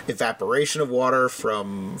evaporation of water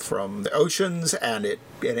from the oceans, and it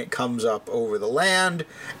comes up over the land,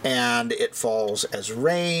 and it falls as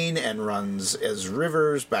rain and runs as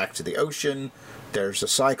rivers back to the ocean. There's a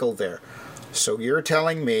cycle there. So you're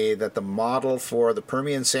telling me that the model for the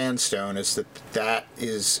Permian sandstone is that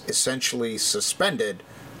is essentially suspended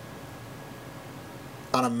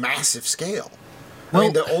on a massive scale. I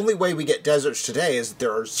mean, the only way we get deserts today is that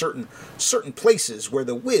there are certain places where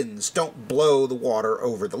the winds don't blow the water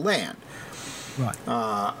over the land. Right.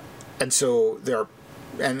 And so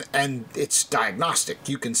and it's diagnostic.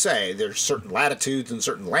 You can say there's certain latitudes and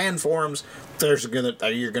certain landforms.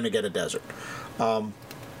 You're gonna get a desert.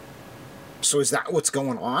 So is that what's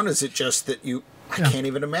going on? Is it just that I can't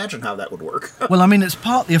even imagine how that would work. Well, I mean, it's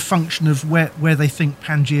partly a function of where they think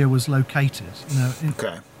Pangaea was located.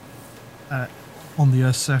 Okay. On the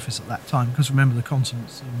Earth's surface at that time, because remember the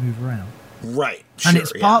continents move around. Right. And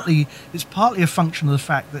it's partly a function of the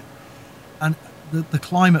fact that the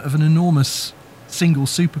climate of an enormous single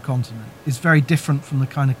supercontinent is very different from the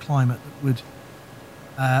kind of climate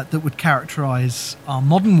that would characterize our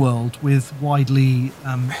modern world with widely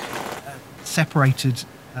separated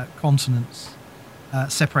continents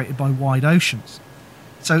separated by wide oceans.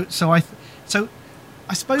 So I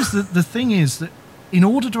suppose that the thing is that in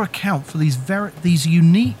order to account for these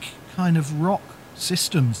unique kind of rock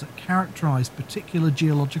systems that characterize particular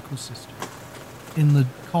geological systems in the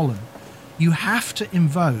column, you have to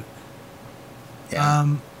invoke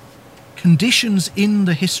conditions in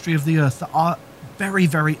the history of the Earth that are very,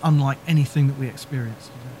 very unlike anything that we experience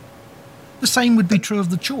today. The same would be true of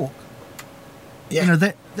the chalk. Yeah,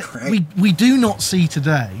 right. we do not see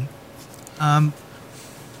today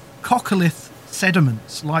coccolith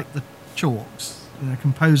sediments like the chalks,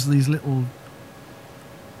 composed of these little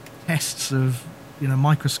tests of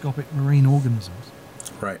microscopic marine organisms.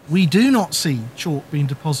 Right. We do not see chalk being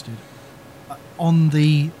deposited on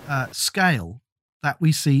the scale that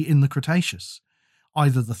we see in the Cretaceous,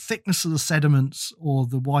 either the thickness of the sediments or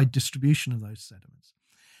the wide distribution of those sediments.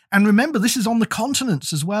 And remember, this is on the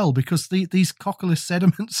continents as well, because these coccolith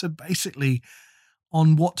sediments are basically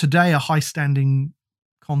on what today are high-standing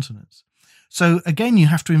continents. So again, you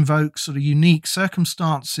have to invoke sort of unique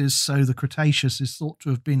circumstances. So the Cretaceous is thought to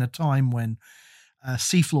have been a time when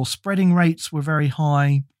seafloor spreading rates were very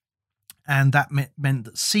high, and that meant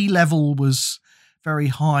that sea level was very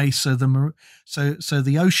high. So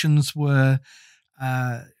the oceans were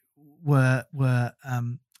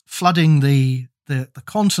flooding the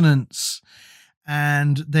continents,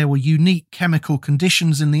 and there were unique chemical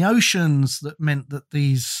conditions in the oceans that meant that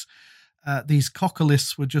these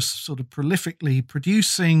coccoliths were just sort of prolifically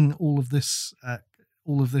producing all of this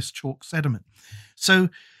chalk sediment. So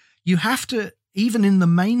you have to, even in the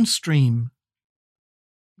mainstream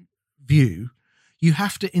view, you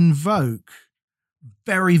have to invoke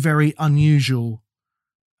very, very unusual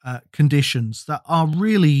conditions that are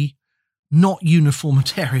really not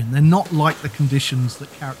uniformitarian. They're not like the conditions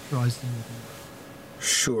that characterize the Northern World.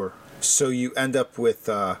 Sure. So you end up with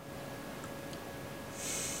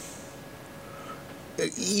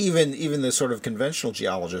even the sort of conventional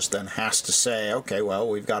geologist then has to say, okay, well,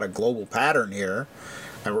 we've got a global pattern here,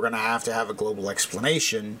 and we're going to have a global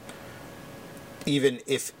explanation, even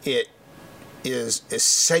if it is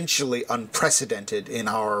essentially unprecedented in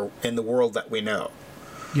the world that we know.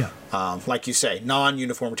 Yeah. Like you say,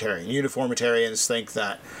 non-uniformitarian. Uniformitarians think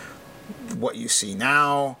that what you see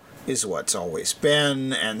now is what's always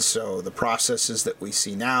been, and so the processes that we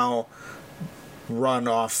see now run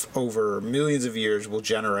off over millions of years will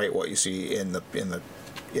generate what you see in the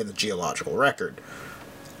geological record.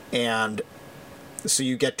 And so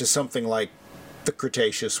you get to something like the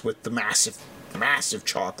Cretaceous with the massive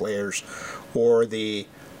chalk layers, or the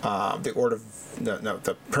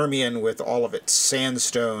Permian with all of its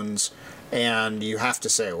sandstones, and you have to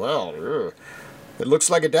say, well, it looks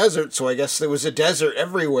like a desert, so I guess there was a desert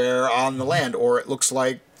everywhere on the land. Or it looks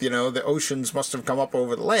like, the oceans must have come up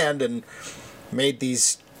over the land and made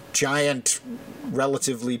these giant,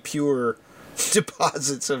 relatively pure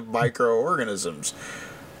deposits of microorganisms.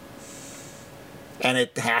 And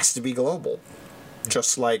it has to be global,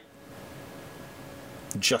 just like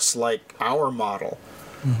our model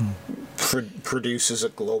produces a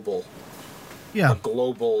global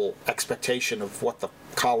expectation of what the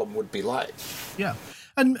column would be like. Yeah,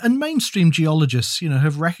 and mainstream geologists,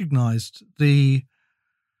 have recognized the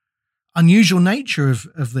unusual nature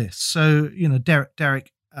of this. So,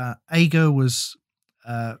 Derek Ager was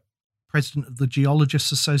president of the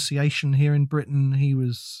Geologists Association here in Britain. He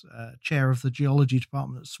was chair of the geology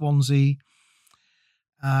department at Swansea,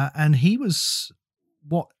 and he was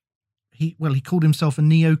he called himself a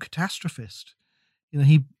neo-catastrophist.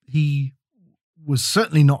 He was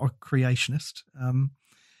certainly not a creationist,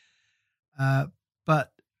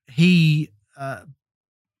 but he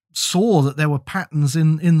saw that there were patterns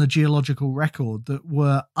in the geological record that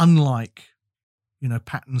were unlike,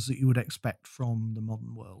 patterns that you would expect from the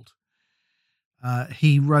modern world.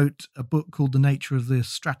 He wrote a book called The Nature of the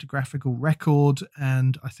Stratigraphical Record,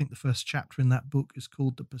 and I think the first chapter in that book is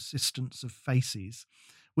called The Persistence of Facies,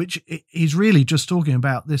 which is really just talking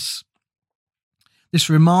about this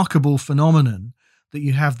remarkable phenomenon that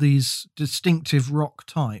you have these distinctive rock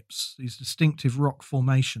types, these distinctive rock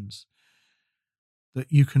formations that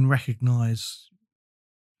you can recognize,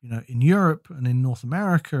 in Europe and in North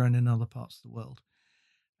America and in other parts of the world.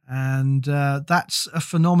 And that's a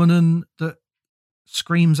phenomenon that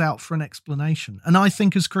screams out for an explanation. And I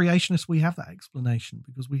think as creationists, we have that explanation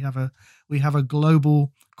because we have a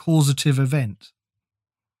global causative event.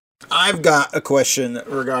 I've got a question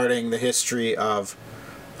regarding the history of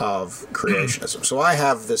creationism. So I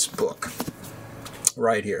have this book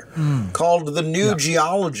right here called The New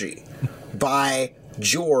Geology by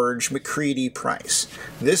George Macready Price.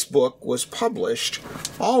 This book was published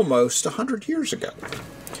almost 100 years ago,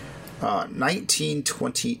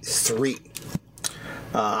 1923.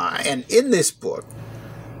 And in this book,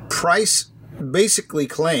 Price basically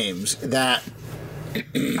claims that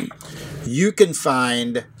you can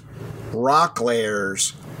find rock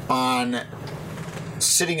layers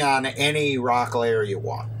sitting on any rock layer you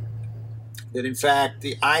want. That in fact,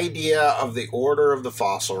 the idea of the order of the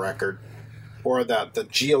fossil record, or the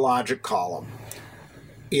geologic column,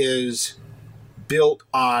 is built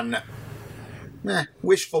on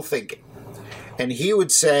wishful thinking. And he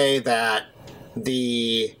would say that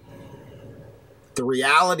the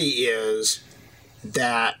reality is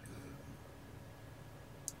that,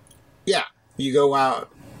 you go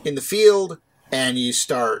out in the field and you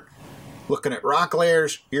start looking at rock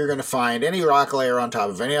layers, you're going to find any rock layer on top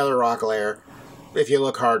of any other rock layer if you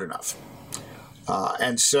look hard enough.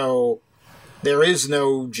 And so there is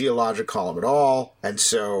no geologic column at all, and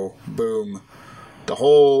so, boom, the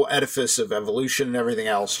whole edifice of evolution and everything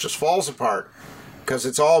else just falls apart because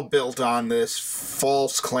it's all built on this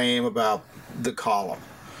false claim about the column.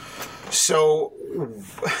 So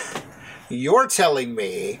you're telling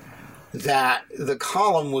me that the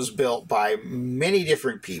column was built by many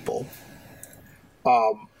different people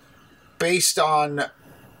based on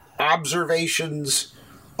observations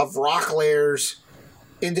of rock layers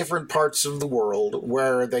in different parts of the world,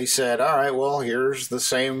 where they said, all right, well, here's the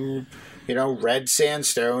same, red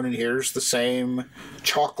sandstone, and here's the same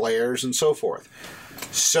chalk layers, and so forth.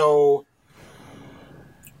 So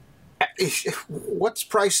what's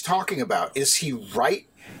Price talking about? Is he right?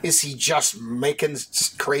 Is he just making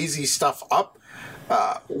crazy stuff up?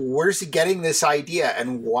 Where's he getting this idea,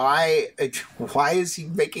 and why is he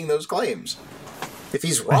making those claims if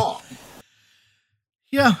he's wrong?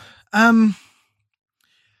 Yeah.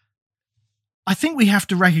 I think we have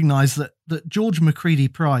to recognize that George Macready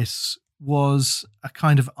Price was a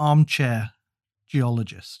kind of armchair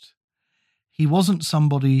geologist. He wasn't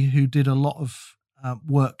somebody who did a lot of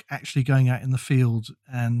work actually going out in the field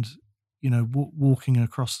and, walking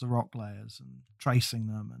across the rock layers and tracing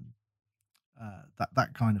them and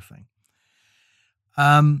that kind of thing.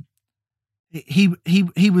 He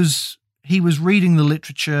was reading the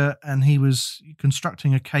literature and he was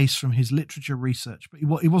constructing a case from his literature research, but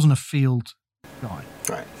he wasn't a field guy.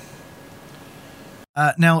 Right.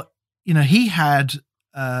 Now, he had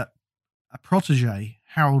a protege,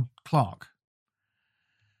 Harold Clark,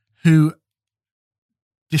 who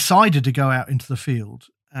decided to go out into the field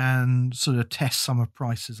and sort of test some of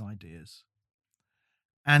Price's ideas.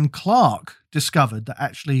 And Clark discovered that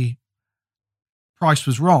actually Price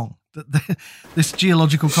was wrong, that this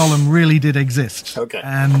geological column really did exist. Okay.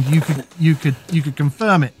 And you could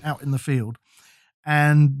confirm it out in the field.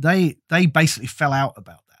 And they basically fell out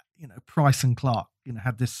about that. Price and Clark,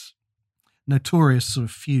 had this notorious sort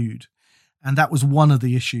of feud. And that was one of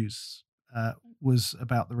the issues, was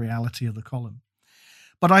about the reality of the column.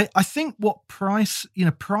 But I think what Price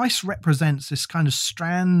represents this kind of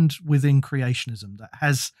strand within creationism that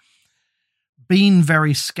has been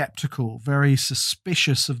very skeptical, very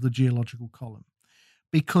suspicious of the geological column,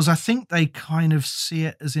 because I think they kind of see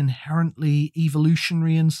it as inherently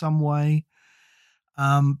evolutionary in some way,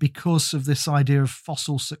 because of this idea of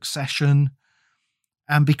fossil succession,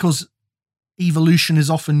 and because evolution is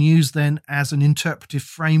often used then as an interpretive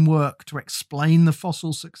framework to explain the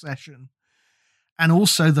fossil succession. And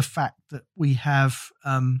also the fact that we have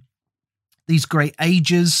these great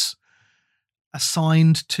ages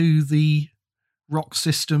assigned to the rock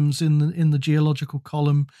systems in the geological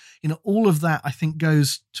column. All of that, I think,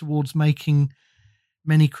 goes towards making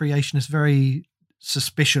many creationists very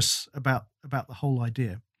suspicious about the whole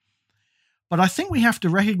idea. But I think we have to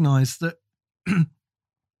recognize that,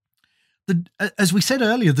 as we said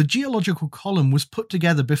earlier, the geological column was put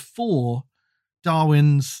together before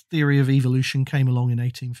Darwin's theory of evolution came along in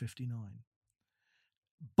 1859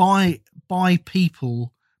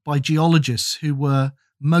 by geologists who were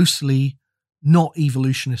mostly not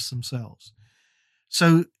evolutionists themselves.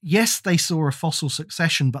 So yes, they saw a fossil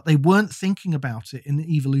succession, but they weren't thinking about it in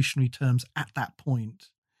evolutionary terms at that point.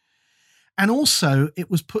 And also it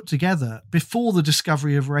was put together before the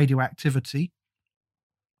discovery of radioactivity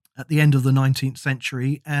at the end of the 19th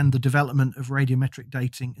century and the development of radiometric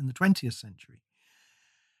dating in the 20th century.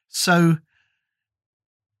 So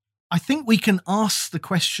I think we can ask the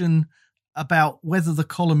question about whether the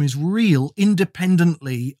column is real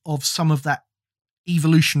independently of some of that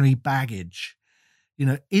evolutionary baggage.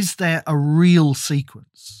 Is there a real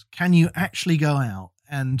sequence? Can you actually go out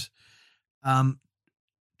and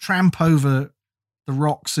tramp over the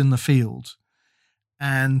rocks in the field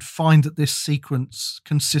and find that this sequence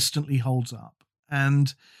consistently holds up?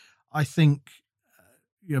 And I think,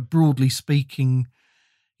 broadly speaking,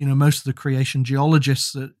 most of the creation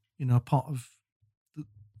geologists that, are part of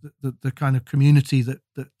the kind of community that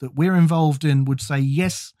we're involved in would say,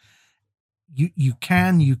 yes, you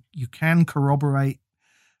can corroborate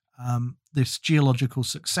this geological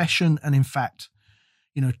succession. And in fact,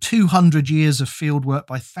 200 years of field work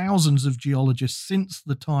by thousands of geologists since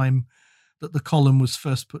the time that the column was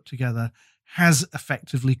first put together has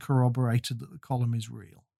effectively corroborated that the column is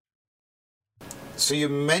real. So you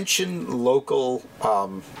mentioned local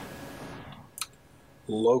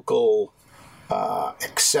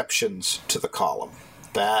exceptions to the column,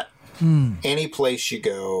 that any place you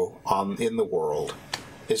go in the world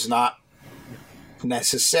is not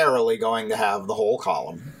necessarily going to have the whole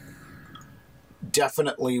column.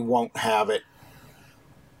 Definitely won't have it.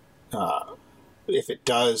 If it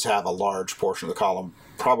does have a large portion of the column,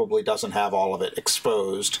 probably doesn't have all of it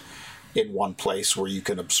exposed in one place where you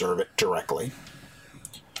can observe it directly.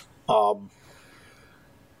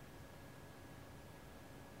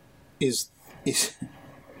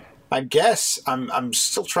 I guess I'm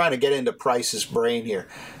still trying to get into Price's brain here.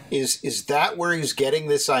 Is that where he's getting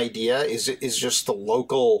this idea? Is just the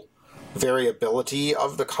local variability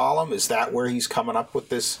of the column? Is that where he's coming up with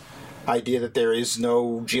this idea that there is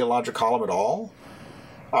no geologic column at all?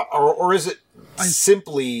 Or is it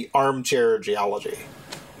simply armchair geology?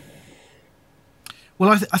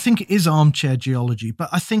 Well, I think it is armchair geology, but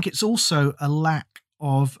I think it's also a lack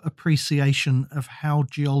of appreciation of how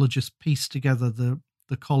geologists piece together the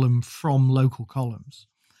column from local columns,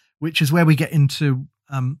 which is where we get into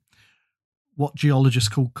what geologists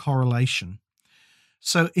call correlation.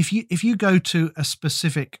 So if you go to a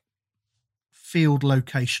specific field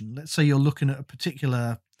location, let's say you're looking at a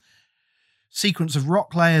particular sequence of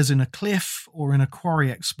rock layers in a cliff or in a quarry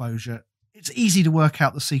exposure, it's easy to work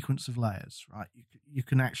out the sequence of layers, right? You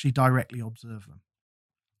can actually directly observe them.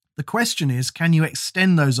 The question is, can you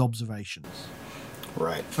extend those observations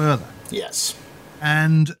further? Yes.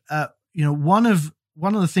 And one of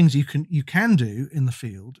the things you can do in the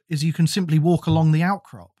field is you can simply walk along the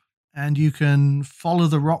outcrop and you can follow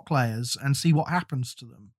the rock layers and see what happens to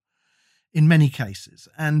them in many cases.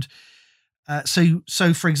 And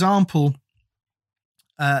so for example,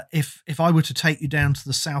 if I were to take you down to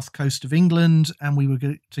the south coast of England and we were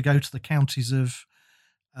to go to the counties of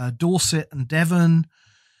Dorset and Devon,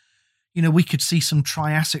 we could see some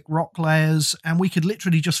Triassic rock layers and we could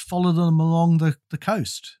literally just follow them along the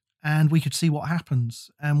coast and we could see what happens.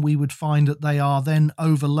 And we would find that they are then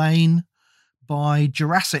overlain by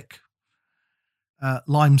Jurassic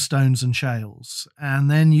limestones and shales. And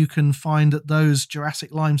then you can find that those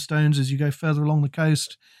Jurassic limestones, as you go further along the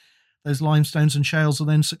coast, those limestones and shales are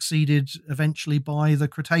then succeeded eventually by the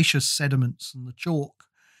Cretaceous sediments and the chalk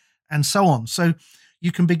and so on. So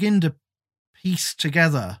you can begin to piece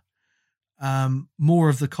together more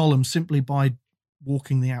of the column simply by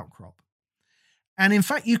walking the outcrop. And in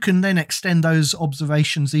fact, you can then extend those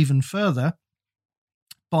observations even further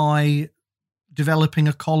by developing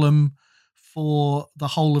a column for the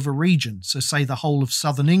whole of a region. So say the whole of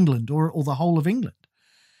southern England or the whole of England,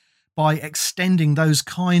 by extending those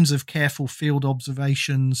kinds of careful field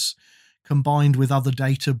observations combined with other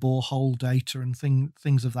data, borehole data and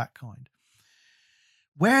things of that kind.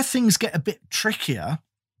 Where things get a bit trickier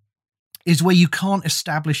is where you can't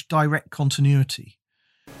establish direct continuity.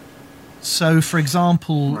 So, for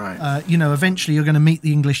example, eventually you're going to meet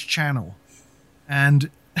the English Channel,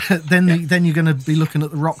 and then you're going to be looking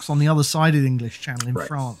at the rocks on the other side of the English Channel in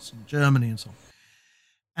France and Germany and so on.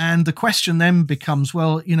 And the question then becomes,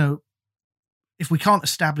 well, if we can't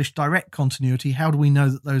establish direct continuity, how do we know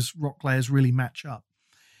that those rock layers really match up?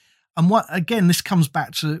 And this comes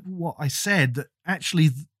back to what I said, that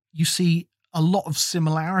actually you see a lot of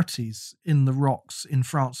similarities in the rocks in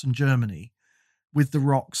France and Germany with the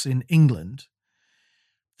rocks in England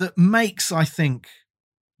that makes, I think,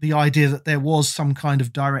 the idea that there was some kind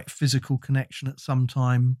of direct physical connection at some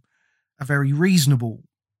time a very reasonable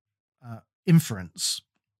inference.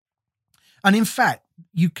 And in fact,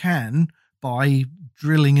 you can, by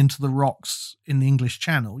drilling into the rocks in the English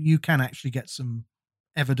Channel, you can actually get some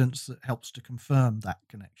evidence that helps to confirm that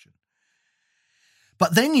connection.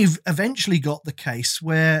 But then you've eventually got the case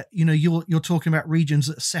where, you're talking about regions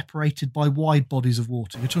that are separated by wide bodies of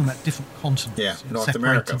water. You're talking about different continents. Yeah, North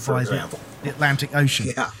America, for example. The Atlantic Ocean.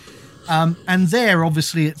 Yeah. And there,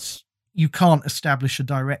 obviously, you can't establish a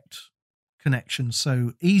direct connection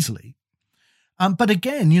so easily. But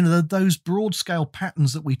again, those broad-scale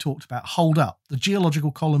patterns that we talked about hold up. The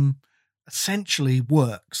geological column essentially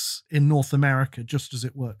works in North America just as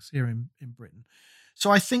it works here in Britain. So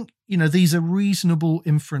I think, these are reasonable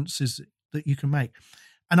inferences that you can make.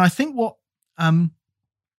 And I think what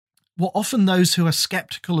often those who are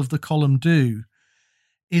skeptical of the column do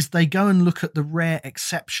is they go and look at the rare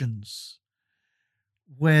exceptions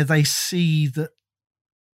where they see that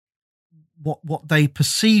what they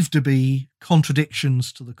perceive to be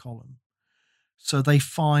contradictions to the column. So they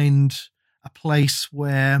find a place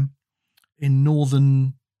where in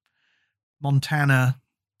northern Montana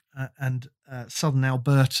and southern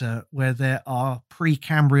Alberta, where there are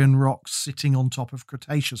Precambrian rocks sitting on top of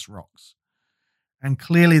Cretaceous rocks. And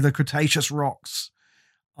clearly the Cretaceous rocks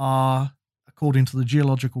are, according to the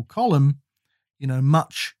geological column,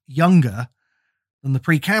 much younger than the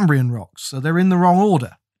Precambrian rocks. So they're in the wrong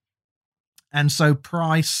order. And so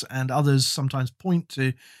Price and others sometimes point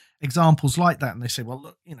to examples like that. And they say, well,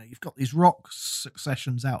 look, you've got these rock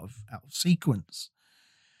successions out of sequence.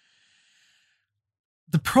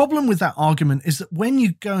 The problem with that argument is that when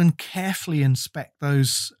you go and carefully inspect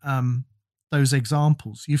those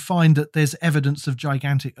examples, you find that there's evidence of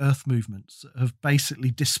gigantic earth movements that have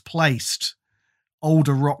basically displaced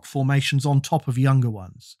older rock formations on top of younger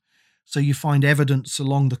ones. So you find evidence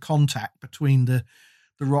along the contact between the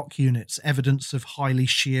rock units, evidence of highly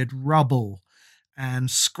sheared rubble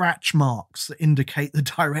and scratch marks that indicate the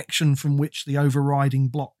direction from which the overriding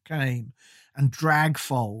block came, and drag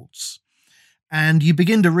folds. And you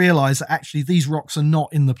begin to realize that actually these rocks are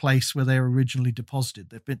not in the place where they were originally deposited.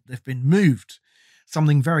 They've been moved.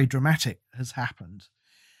 Something very dramatic has happened.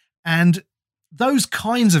 And those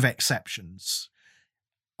kinds of exceptions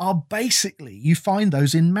are basically, you find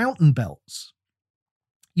those in mountain belts.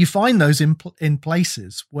 You find those in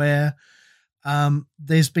places where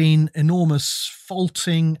there's been enormous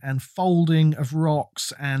faulting and folding of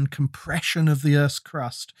rocks and compression of the Earth's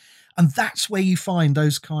crust. And that's where you find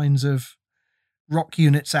those kinds of rock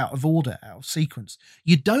units out of order, out of sequence.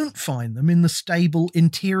 You don't find them in the stable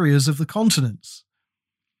interiors of the continents.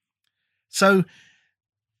 So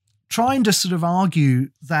trying to sort of argue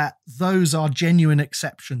that those are genuine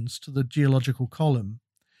exceptions to the geological column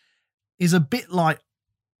is a bit like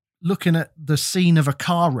looking at the scene of a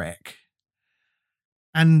car wreck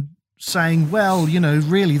and saying, well,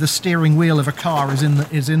 really the steering wheel of a car is in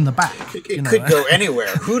the back. It could go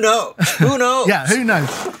anywhere. Who knows? Who knows? Yeah, who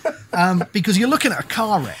knows? Because you're looking at a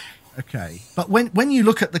car wreck, okay? But when you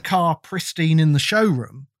look at the car pristine in the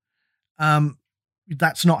showroom,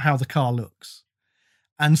 that's not how the car looks.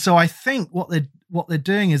 And so I think what they're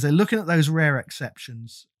doing is they're looking at those rare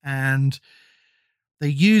exceptions and they're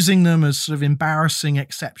using them as sort of embarrassing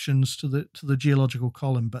exceptions to the geological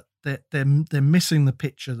column, but they're missing the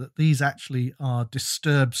picture that these actually are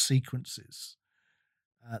disturbed sequences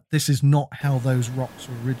This is not how those rocks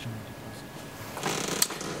were originally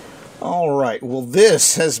deposited. All right. Well,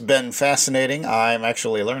 this has been fascinating. I'm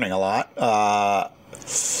actually learning a lot.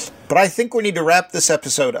 But I think we need to wrap this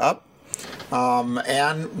episode up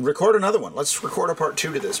and record another one. Let's record a part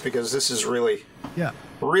 2 to this, because this is really helpful.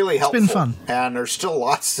 It's been fun. And there's still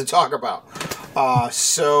lots to talk about.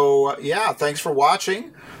 Thanks for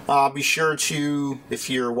watching. Be sure to, if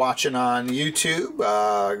you're watching on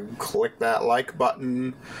YouTube, click that like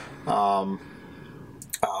button.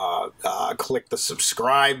 Click the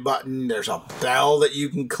subscribe button. There's a bell that you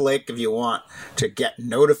can click if you want to get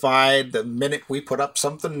notified the minute we put up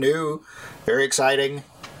something new. Very exciting,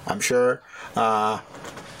 I'm sure.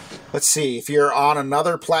 Let's see, if you're on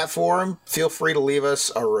another platform, feel free to leave us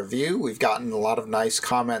a review. We've gotten a lot of nice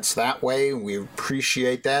comments that way. We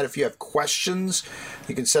appreciate that. If you have questions,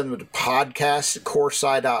 you can send them to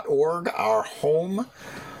podcast@coresci.org. Our home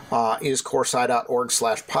is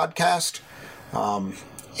coresci.org/podcast.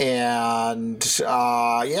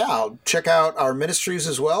 Check out our ministries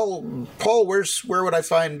as well. Paul, where would I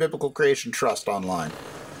find Biblical Creation Trust online?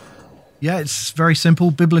 Yeah, it's very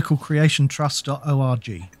simple,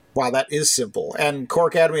 biblicalcreationtrust.org. Wow, that is simple. And Core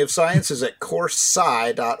Academy of Science is at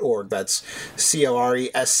coresci.org. That's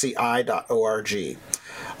CORESCI.org.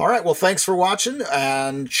 All right, well, thanks for watching,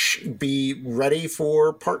 and be ready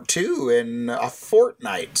for part 2 in a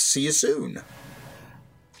fortnight. See you soon.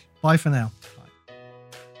 Bye for now.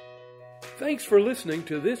 Thanks for listening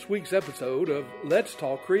to this week's episode of Let's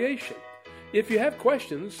Talk Creation. If you have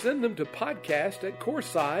questions, send them to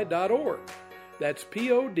podcast@coresci.org. That's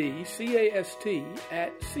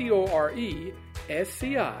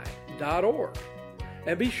podcast@coresci.org.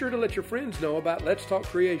 And be sure to let your friends know about Let's Talk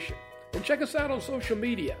Creation. And check us out on social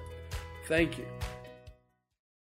media. Thank you.